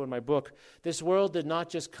try to show in my book, this world did not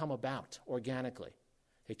just come about organically.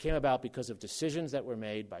 It came about because of decisions that were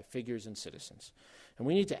made by figures and citizens. And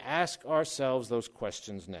we need to ask ourselves those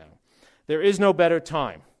questions now. There is no better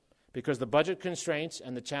time, because the budget constraints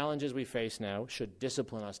and the challenges we face now should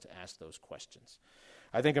discipline us to ask those questions.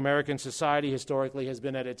 I think American society historically has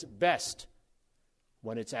been at its best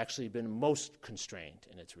when it's actually been most constrained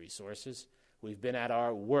in its resources. We've been at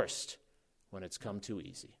our worst when it's come too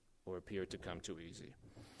easy, or appeared to come too easy.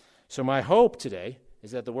 So my hope today is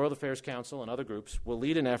that the World Affairs Council and other groups will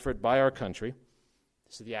lead an effort by our country,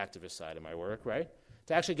 this is the activist side of my work, right,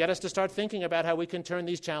 to actually get us to start thinking about how we can turn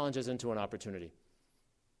these challenges into an opportunity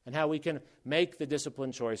and how we can make the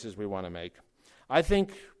disciplined choices we want to make. I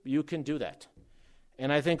think you can do that.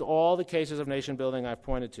 And I think all the cases of nation building I've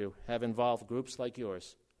pointed to have involved groups like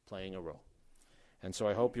yours playing a role. And so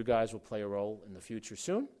I hope you guys will play a role in the future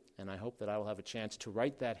soon, and I hope that I will have a chance to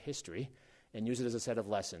write that history and use it as a set of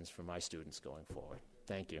lessons for my students going forward.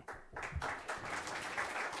 Thank you.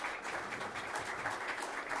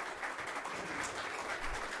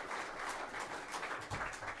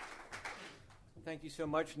 Thank you so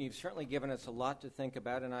much, and you've certainly given us a lot to think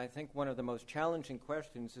about, and I think one of the most challenging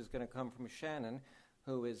questions is going to come from Shannon,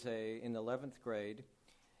 who is in 11th grade,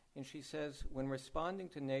 and she says, when responding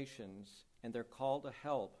to nations and their call to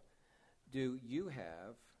help, do you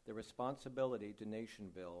have the responsibility to nation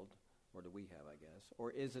build, or do we have, I guess,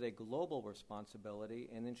 or is it a global responsibility?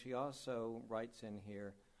 And then she also writes in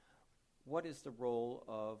here, what is the role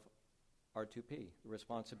of R2P, the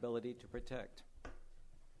responsibility to protect?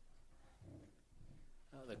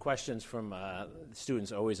 The questions from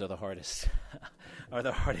students always are the hardest,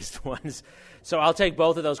 ones. So I'll take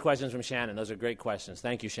both of those questions from Shannon. Those are great questions.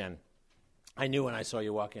 Thank you, Shannon. I knew when I saw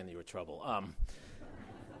you walk in that you were trouble.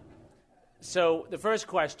 So the first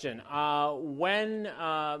question, when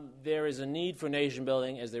there is a need for nation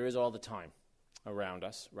building, as there is all the time around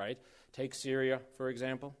us, right? Take Syria, for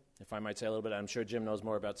example. If I might say a little bit, I'm sure Jim knows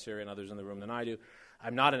more about Syria and others in the room than I do.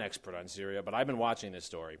 I'm not an expert on Syria, but I've been watching this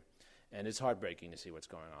story. And it's heartbreaking to see what's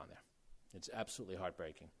going on there. It's absolutely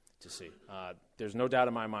heartbreaking to see. There's no doubt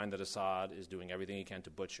in my mind that Assad is doing everything he can to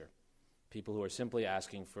butcher people who are simply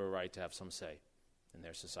asking for a right to have some say in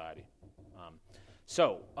their society.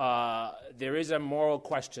 So there is a moral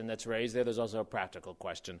question that's raised there. There's also a practical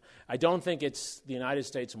question. I don't think it's the United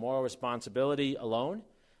States' moral responsibility alone,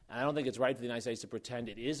 and I don't think it's right for the United States to pretend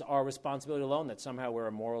it is our responsibility alone, that somehow we're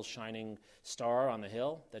a moral shining star on the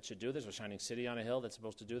hill that should do this, or a shining city on a hill that's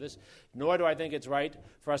supposed to do this. Nor do I think it's right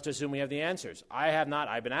for us to assume we have the answers.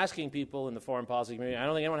 I've been asking people in the foreign policy community, I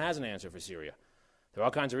don't think anyone has an answer for Syria. There are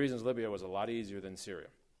all kinds of reasons Libya was a lot easier than Syria,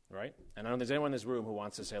 right? And I don't think there's anyone in this room who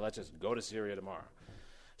wants to say, let's just go to Syria tomorrow.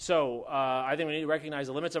 So I think we need to recognize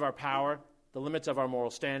the limits of our power, the limits of our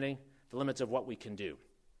moral standing, the limits of what we can do.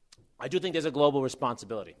 I do think there's a global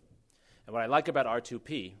responsibility. And what I like about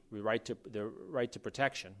R2P, the right to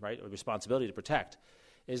protection, right, or responsibility to protect,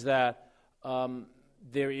 is that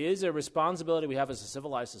there is a responsibility we have as a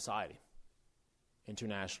civilized society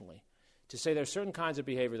internationally to say there are certain kinds of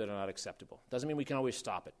behavior that are not acceptable. Doesn't mean we can always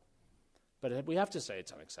stop it. But we have to say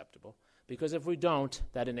it's unacceptable, because if we don't,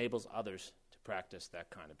 that enables others to practice that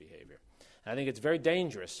kind of behavior. And I think it's very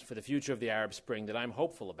dangerous for the future of the Arab Spring that I'm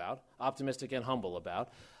hopeful about, optimistic and humble about,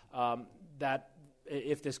 that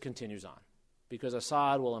if this continues on, because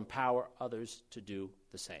Assad will empower others to do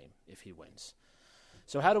the same if he wins.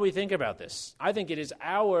 So how do we think about this? I think it is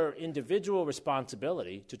our individual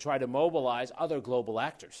responsibility to try to mobilize other global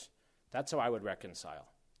actors. That's how I would reconcile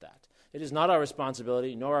that. It is not our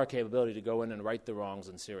responsibility nor our capability to go in and right the wrongs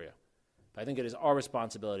in Syria. But I think it is our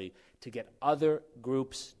responsibility to get other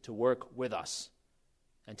groups to work with us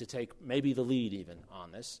and to take maybe the lead even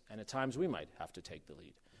on this, and at times we might have to take the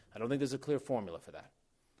lead. I don't think there's a clear formula for that,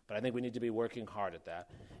 but I think we need to be working hard at that.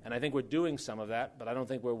 And I think we're doing some of that, but I don't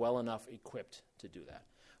think we're well enough equipped to do that.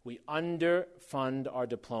 We underfund our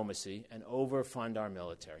diplomacy and overfund our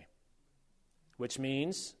military, which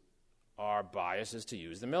means our bias is to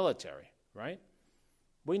use the military, right?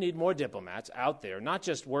 We need more diplomats out there, not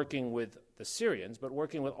just working with the Syrians, but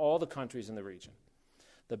working with all the countries in the region.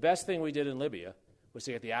 The best thing we did in Libya was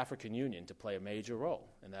to get the African Union to play a major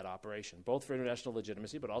role in that operation, both for international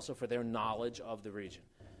legitimacy, but also for their knowledge of the region.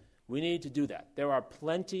 We need to do that. There are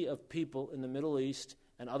plenty of people in the Middle East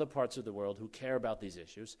and other parts of the world who care about these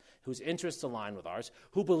issues, whose interests align with ours,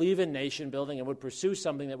 who believe in nation building and would pursue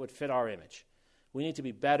something that would fit our image. We need to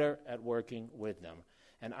be better at working with them.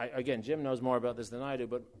 And again, Jim knows more about this than I do,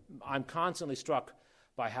 but I'm constantly struck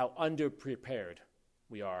by how underprepared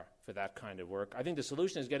we are for that kind of work. I think the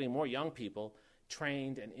solution is getting more young people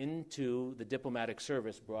trained and into the diplomatic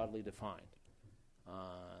service broadly defined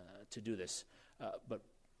to do this. But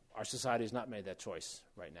our society has not made that choice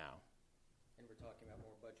right now. And we're talking about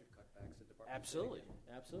more budget cutbacks at Department Absolutely.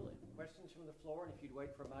 Questions from the floor, and if you'd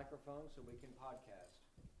wait for a microphone so we can podcast.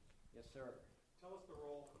 Yes, sir. Tell us the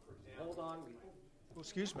role, for example. Hold on.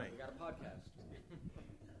 Excuse me. We got a podcast.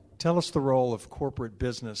 Tell us the role of corporate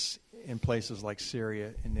business in places like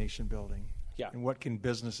Syria in nation building. Yeah. And what can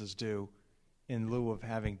businesses do in lieu of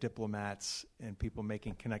having diplomats and people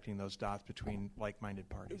connecting those dots between like-minded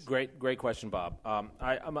parties? Great question, Bob.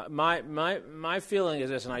 My feeling is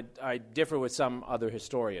this, and I differ with some other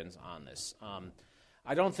historians on this.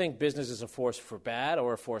 I don't think business is a force for bad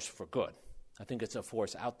or a force for good. I think it's a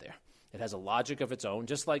force out there. It has a logic of its own,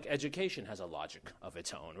 just like education has a logic of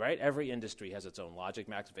its own, right? Every industry has its own logic.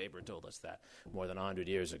 Max Weber told us that more than 100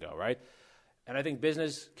 years ago, right? And I think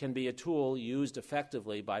business can be a tool used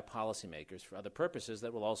effectively by policymakers for other purposes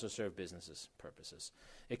that will also serve businesses' purposes.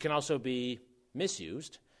 It can also be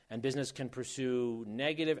misused, and business can pursue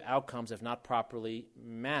negative outcomes if not properly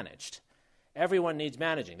managed. Everyone needs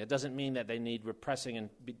managing. That doesn't mean that they need repressing and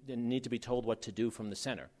need to be told what to do from the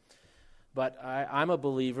center. But I'm a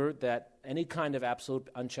believer that any kind of absolute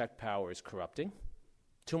unchecked power is corrupting.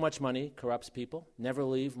 Too much money corrupts people. Never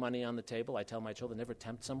leave money on the table. I tell my children, never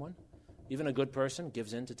tempt someone. Even a good person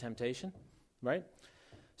gives in to temptation, right?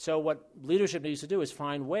 So what leadership needs to do is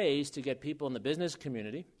find ways to get people in the business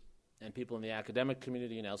community and people in the academic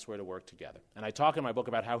community and elsewhere to work together. And I talk in my book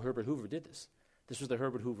about how Herbert Hoover did this. This was the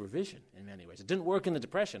Herbert Hoover vision in many ways. It didn't work in the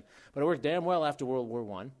Depression, but it worked damn well after World War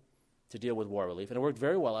I to deal with war relief, and it worked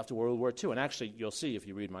very well after World War II. And actually, you'll see if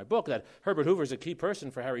you read my book that Herbert Hoover is a key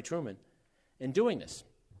person for Harry Truman in doing this.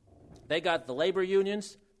 They got the labor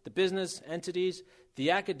unions, the business entities,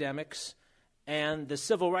 the academics, and the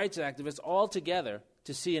civil rights activists all together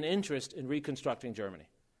to see an interest in reconstructing Germany.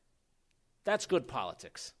 That's good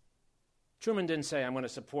politics. Truman didn't say, I'm going to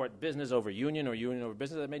support business over union or union over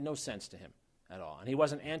business. That made no sense to him at all. And he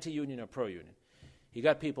wasn't anti-union or pro-union. He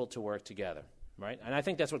got people to work together, right? And I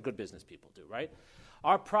think that's what good business people do, right?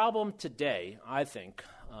 Our problem today, I think,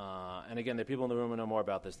 and again, there are people in the room who know more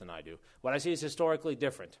about this than I do, what I see is historically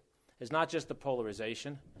different. It's not just the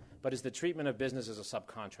polarization, but it's the treatment of business as a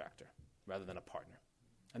subcontractor rather than a partner.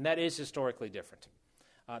 And that is historically different.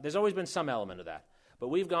 There's always been some element of that. But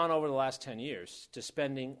we've gone over the last 10 years to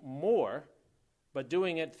spending more, but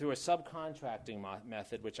doing it through a subcontracting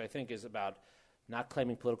method, which I think is about not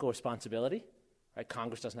claiming political responsibility. Right?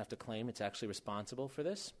 Congress doesn't have to claim it's actually responsible for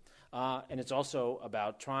this. And it's also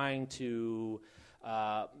about trying to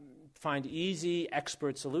find easy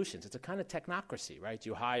expert solutions. It's a kind of technocracy, right?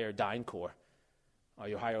 You hire DynCorp or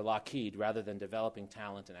you hire Lockheed rather than developing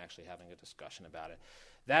talent and actually having a discussion about it.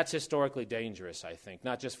 That's historically dangerous, I think,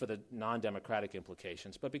 not just for the non-democratic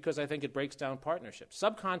implications, but because I think it breaks down partnerships.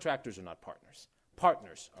 Subcontractors are not partners.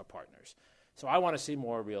 Partners are partners. So I want to see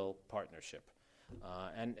more real partnership.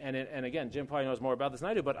 And again, Jim probably knows more about this than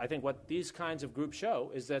I do, but I think what these kinds of groups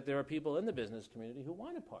show is that there are people in the business community who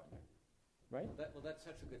want to partner, right? Well, that's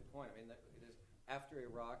such a good point. I mean, after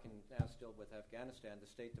Iraq and now still with Afghanistan, the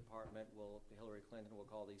State Department Hillary Clinton will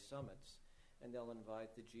call these summits, and they'll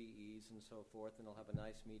invite the GEs and so forth, and they'll have a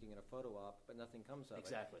nice meeting and a photo op, but nothing comes of it.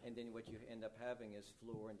 Exactly. And then what you end up having is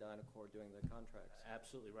Fluor and DynCorp doing the contracts.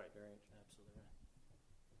 Absolutely right. Very absolutely right.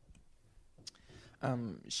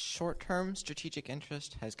 Short-term strategic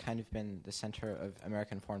interest has kind of been the center of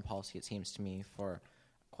American foreign policy, it seems to me, for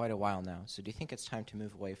quite a while now. So do you think it's time to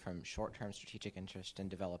move away from short-term strategic interest and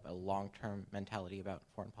develop a long-term mentality about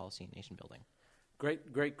foreign policy and nation building?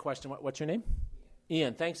 Great question. What's your name?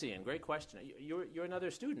 Ian. Thanks, Ian. Great question. You're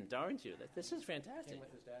another student, aren't you? This is fantastic. Came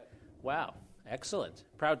with his dad. Wow. Excellent.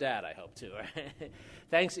 Proud dad, I hope, too.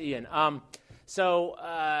 Thanks, Ian.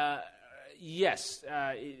 Yes,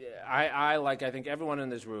 I, like I think everyone in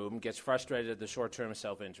this room, gets frustrated at the short-term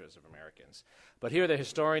self-interest of Americans. But here the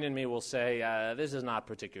historian in me will say, this is not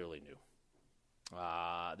particularly new.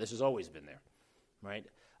 This has always been there, right?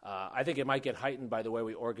 I think it might get heightened by the way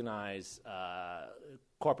we organize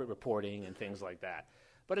corporate reporting and things like that.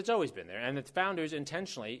 But it's always been there. And the founders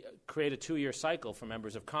intentionally create a 2-year cycle for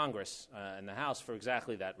members of Congress and the House for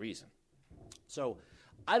exactly that reason. So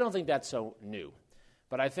I don't think that's so new.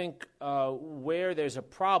 But I think where there's a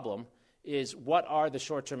problem is what are the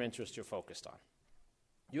short-term interests you're focused on.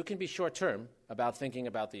 You can be short-term about thinking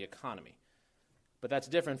about the economy, but that's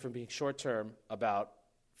different from being short-term about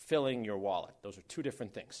filling your wallet. Those are two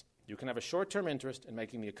different things. You can have a short-term interest in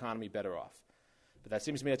making the economy better off, but that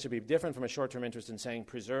seems to me that should be different from a short-term interest in saying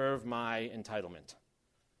preserve my entitlement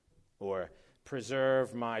or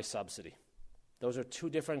preserve my subsidy. Those are two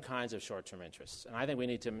different kinds of short-term interests, and I think we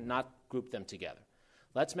need to not group them together.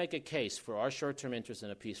 Let's make a case for our short-term interest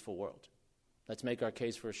in a peaceful world. Let's make our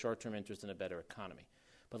case for a short-term interest in a better economy.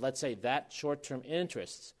 But let's say that short-term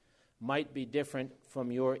interest might be different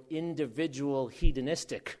from your individual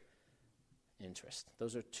hedonistic interest.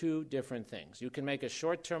 Those are two different things. You can make a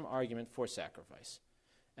short-term argument for sacrifice.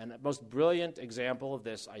 And the most brilliant example of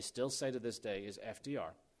this, I still say to this day, is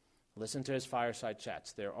FDR. Listen to his fireside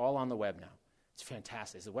chats. They're all on the web now. It's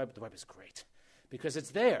fantastic. The web is great because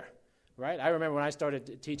it's there, right? I remember when I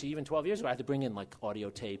started teaching even 12 years ago, I had to bring in like audio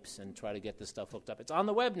tapes and try to get this stuff hooked up. It's on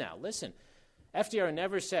the web now. Listen, FDR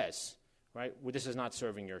never says, right, well, this is not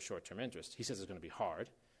serving your short-term interest. He says it's going to be hard.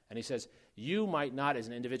 And he says, you might not as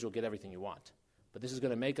an individual get everything you want, but this is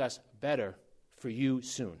going to make us better for you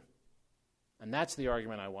soon. And that's the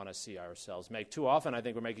argument I want to see ourselves make. Too often, I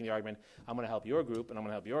think we're making the argument, I'm going to help your group, and I'm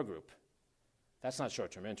going to help your group. That's not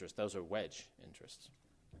short-term interest. Those are wedge interests.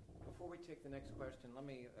 Before we take the next question, let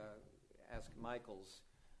me ask Michael's,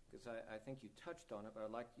 because I think you touched on it, but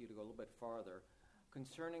I'd like you to go a little bit farther.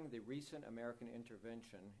 Concerning the recent American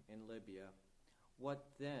intervention in Libya, what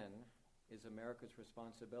then is America's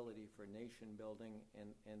responsibility for nation building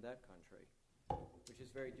in that country? Which is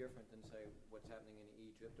very different than, say, what's happening in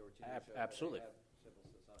Egypt or Tunisia. Absolutely. Where they have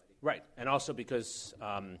civil society. Right, and also because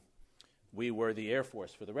we were the Air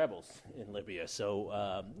Force for the rebels in Libya.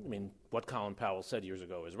 So, what Colin Powell said years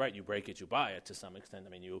ago is right. You break it, you buy it to some extent.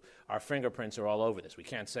 Our fingerprints are all over this. We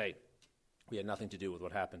can't say we had nothing to do with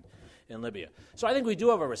what happened in Libya. So I think we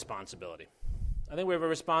do have a responsibility. I think we have a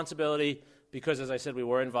responsibility because, as I said, we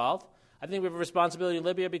were involved. I think we have a responsibility in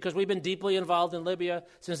Libya because we've been deeply involved in Libya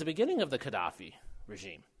since the beginning of the Gaddafi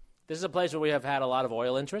regime. This is a place where we have had a lot of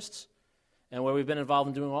oil interests and where we've been involved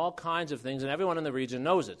in doing all kinds of things, and everyone in the region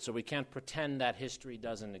knows it, so we can't pretend that history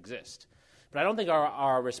doesn't exist. But I don't think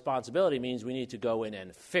our responsibility means we need to go in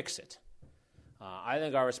and fix it. I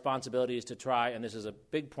think our responsibility is to try, and this is a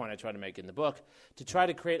big point I try to make in the book, to try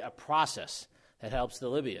to create a process that helps the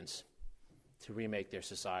Libyans to remake their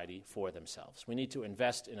society for themselves. We need to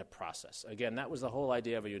invest in a process. Again, that was the whole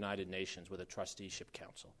idea of a United Nations with a trusteeship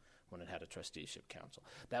council, when it had a trusteeship council.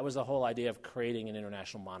 That was the whole idea of creating an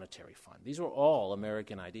international monetary fund. These were all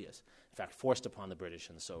American ideas, in fact, forced upon the British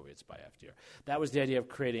and the Soviets by FDR. That was the idea of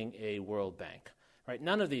creating a World Bank. Right?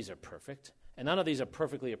 None of these are perfect, and none of these are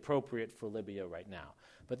perfectly appropriate for Libya right now.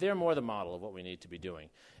 But they're more the model of what we need to be doing.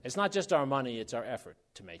 It's not just our money, it's our effort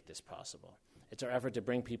to make this possible. It's our effort to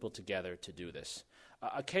bring people together to do this.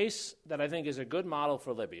 A case that I think is a good model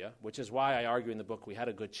for Libya, which is why I argue in the book we had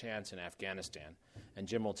a good chance in Afghanistan, and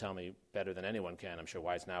Jim will tell me better than anyone can, I'm sure,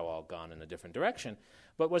 why it's now all gone in a different direction,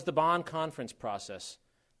 but was the Bonn Conference process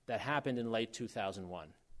that happened in late 2001.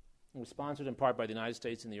 It was sponsored in part by the United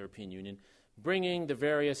States and the European Union, bringing the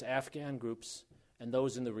various Afghan groups and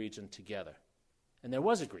those in the region together. And there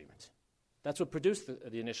was agreement. That's what produced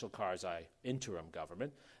the initial Karzai interim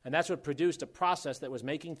government, and that's what produced a process that was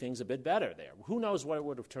making things a bit better there. Who knows what it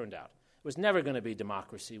would have turned out? It was never going to be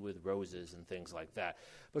democracy with roses and things like that.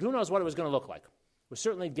 But who knows what it was going to look like? It was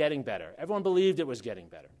certainly getting better. Everyone believed it was getting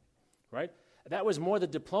better, right? That was more the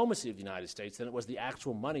diplomacy of the United States than it was the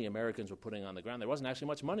actual money Americans were putting on the ground. There wasn't actually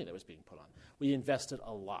much money that was being put on. We invested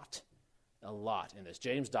a lot in this.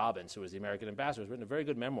 James Dobbins, who was the American ambassador, has written a very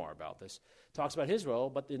good memoir about this, talks about his role,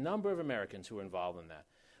 but the number of Americans who were involved in that.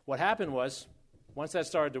 What happened was, once that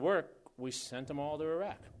started to work, we sent them all to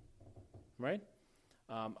Iraq, right?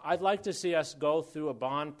 I'd like to see us go through a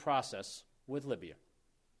bond process with Libya.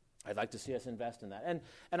 I'd like to see us invest in that.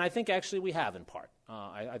 And I think actually we have in part.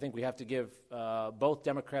 I think we have to give both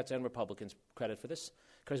Democrats and Republicans credit for this,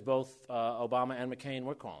 because both Obama and McCain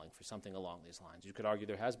were calling for something along these lines. You could argue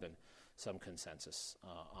there has been some consensus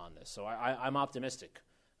on this. So I'm optimistic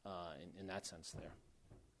in that sense there.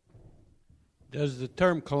 Does the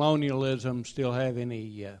term colonialism still have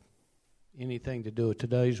anything to do with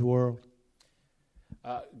today's world?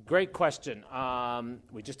 Great question.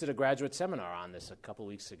 We just did a graduate seminar on this a couple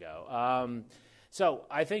weeks ago. So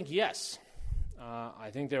I think yes. I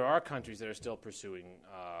think there are countries that are still pursuing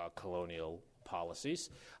colonial policies.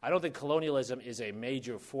 I don't think colonialism is a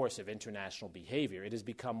major force of international behavior. It has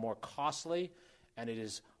become more costly, and it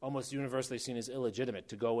is almost universally seen as illegitimate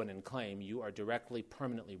to go in and claim you are directly,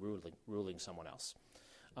 permanently ruling someone else.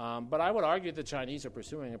 But I would argue the Chinese are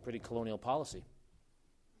pursuing a pretty colonial policy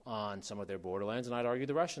on some of their borderlands, and I'd argue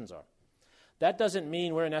the Russians are. That doesn't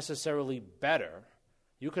mean we're necessarily better.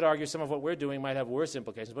 You could argue some of what we're doing might have worse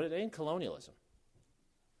implications, but it ain't colonialism.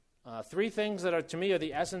 Three things that are, to me, are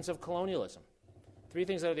the essence of colonialism. Three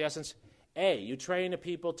things that are the essence. A, you train a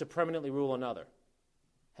people to permanently rule another,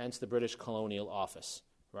 hence the British Colonial Office,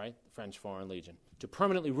 right? The French Foreign Legion, to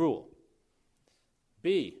permanently rule.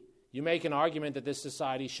 B, you make an argument that this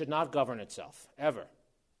society should not govern itself, ever.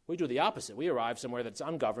 We do the opposite. We arrive somewhere that's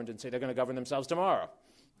ungoverned and say they're going to govern themselves tomorrow,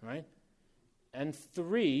 right? And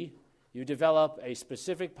three, You develop a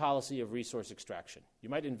specific policy of resource extraction. You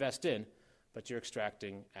might invest in, but you're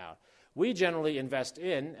extracting out. We generally invest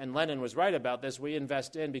in, and Lenin was right about this, we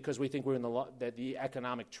invest in because we think that the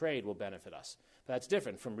economic trade will benefit us. But that's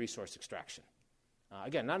different from resource extraction.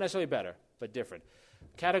 Again, not necessarily better, but different.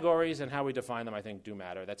 Categories and how we define them, I think, do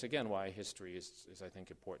matter. That's, again, why history is I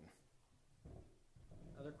think, important.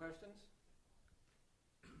 Other questions?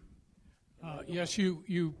 Yes,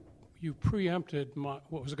 you preempted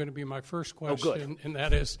what was going to be my first question, good. And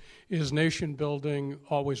that is nation building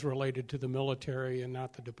always related to the military and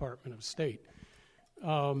not the Department of State?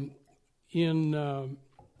 When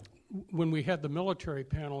we had the military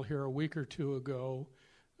panel here a week or two ago,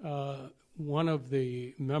 one of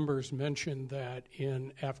the members mentioned that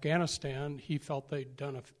in Afghanistan he felt they'd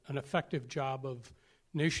done an effective job of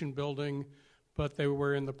nation building, but they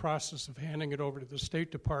were in the process of handing it over to the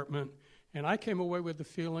State Department. And I came away with the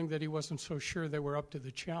feeling that he wasn't so sure they were up to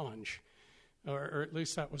the challenge, or at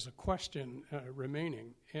least that was a question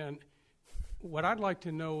remaining. And what I'd like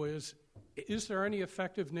to know is there any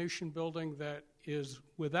effective nation building that is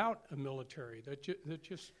without a military, that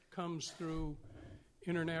just comes through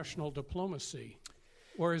international diplomacy?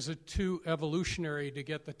 Or is it too evolutionary to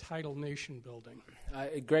get the title nation building?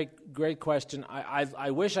 Great question.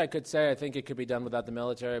 I wish I could say I think it could be done without the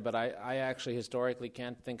military, but I actually historically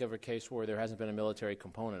can't think of a case where there hasn't been a military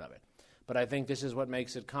component of it. But I think this is what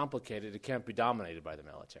makes it complicated. It can't be dominated by the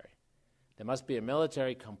military. There must be a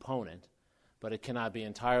military component, but it cannot be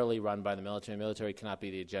entirely run by the military. The military cannot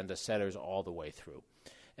be the agenda setters all the way through.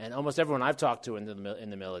 And almost everyone I've talked to in the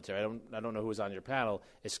military, I don't know who was on your panel,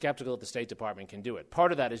 is skeptical that the State Department can do it.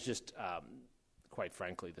 Part of that is just, quite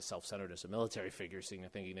frankly, the self-centeredness of military figures,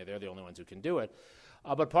 thinking that they're the only ones who can do it.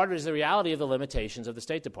 But part of it is the reality of the limitations of the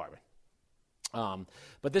State Department.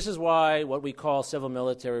 But this is why what we call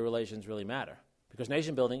civil-military relations really matter, because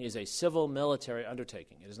nation building is a civil-military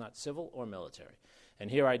undertaking. It is not civil or military. And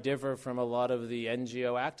here I differ from a lot of the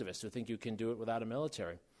NGO activists who think you can do it without a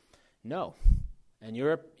military. No. And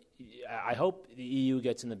Europe, I hope the EU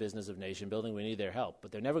gets in the business of nation building. We need their help.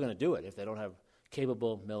 But they're never going to do it if they don't have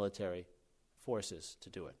capable military forces to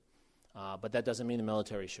do it. But that doesn't mean the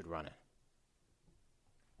military should run it.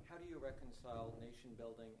 How do you reconcile nation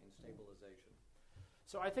building and stabilization?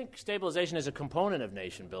 So I think stabilization is a component of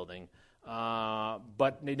nation building,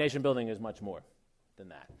 but nation building is much more than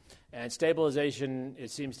that. And stabilization, it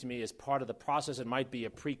seems to me, is part of the process. It might be a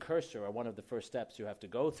precursor or one of the first steps you have to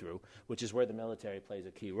go through, which is where the military plays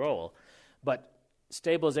a key role. But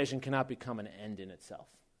stabilization cannot become an end in itself.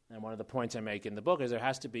 And one of the points I make in the book is there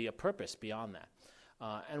has to be a purpose beyond that.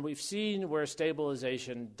 And we've seen where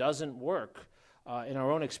stabilization doesn't work in our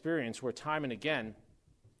own experience, where time and again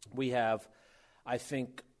we have, I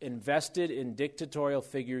think, invested in dictatorial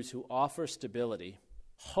figures who offer stability,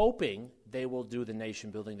 hoping they will do the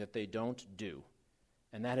nation building that they don't do.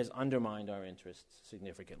 And that has undermined our interests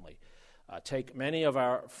significantly. Take many of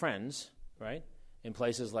our friends, right, in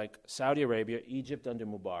places like Saudi Arabia, Egypt under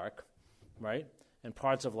Mubarak, right, and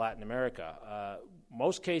parts of Latin America.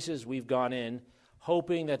 Most cases we've gone in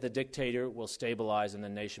hoping that the dictator will stabilize and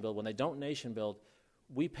then nation build. When they don't nation build,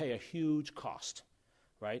 we pay a huge cost,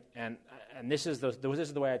 right? And this is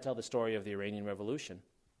the way I tell the story of the Iranian Revolution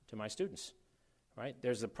to my students. Right?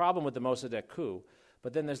 There's the problem with the Mossadegh coup,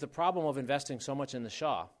 but then there's the problem of investing so much in the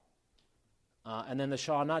Shah, and then the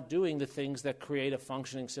Shah not doing the things that create a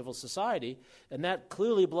functioning civil society, and that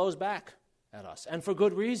clearly blows back at us, and for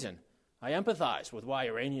good reason. I empathize with why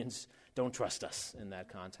Iranians don't trust us in that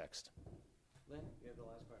context. Lynn, you have the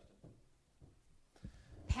last question.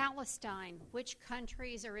 Palestine, which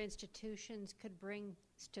countries or institutions could bring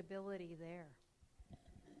stability there?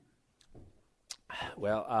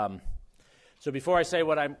 Well, so before I say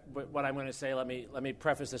what I'm going to say, let me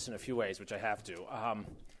preface this in a few ways, which I have to.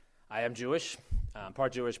 I am Jewish,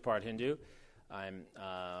 part Jewish, part Hindu. I'm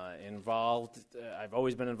involved. I've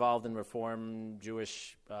always been involved in Reform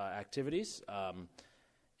Jewish activities,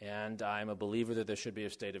 and I'm a believer that there should be a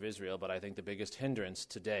state of Israel. But I think the biggest hindrance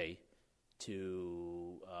today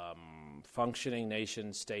to functioning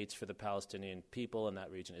nation states for the Palestinian people in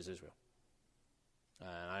that region is Israel.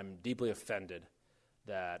 And I'm deeply offended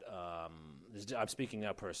that I'm speaking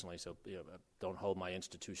now personally, so don't hold my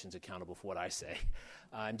institutions accountable for what I say.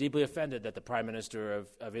 I'm deeply offended that the Prime Minister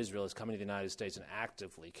of Israel is coming to the United States and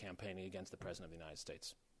actively campaigning against the President of the United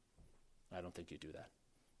States. I don't think you do that.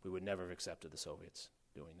 We would never have accepted the Soviets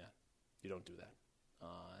doing that. You don't do that.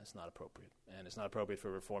 It's not appropriate. And it's not appropriate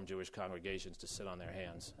for Reformed Jewish congregations to sit on their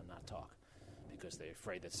hands and not talk because they're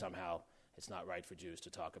afraid that somehow it's not right for Jews to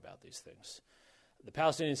talk about these things. The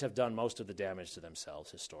Palestinians have done most of the damage to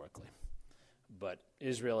themselves historically. But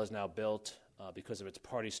Israel has now built, because of its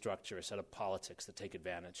party structure, a set of politics that take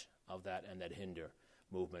advantage of that and that hinder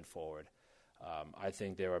movement forward. I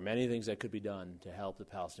think there are many things that could be done to help the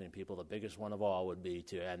Palestinian people. The biggest one of all would be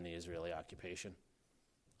to end the Israeli occupation,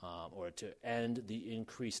 or to end the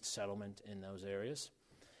increased settlement in those areas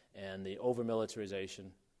and the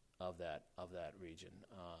over-militarization of that region.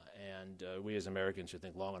 And we as Americans should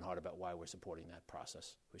think long and hard about why we're supporting that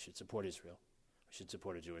process. We should support Israel. We should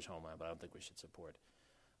support a Jewish homeland, but I don't think we should support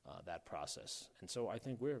that process. And so I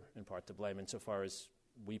think we're in part to blame insofar as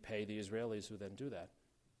we pay the Israelis who then do that,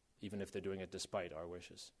 even if they're doing it despite our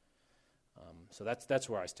wishes. So that's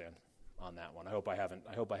where I stand on that one. I hope I haven't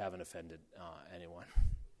offended anyone.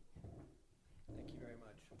 Thank you very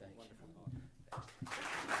much. Thank Wonderful you. talk.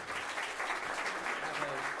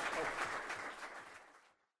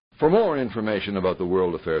 For more information about the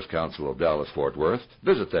World Affairs Council of Dallas-Fort Worth,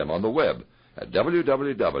 visit them on the web at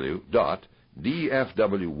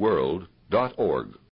www.dfwworld.org.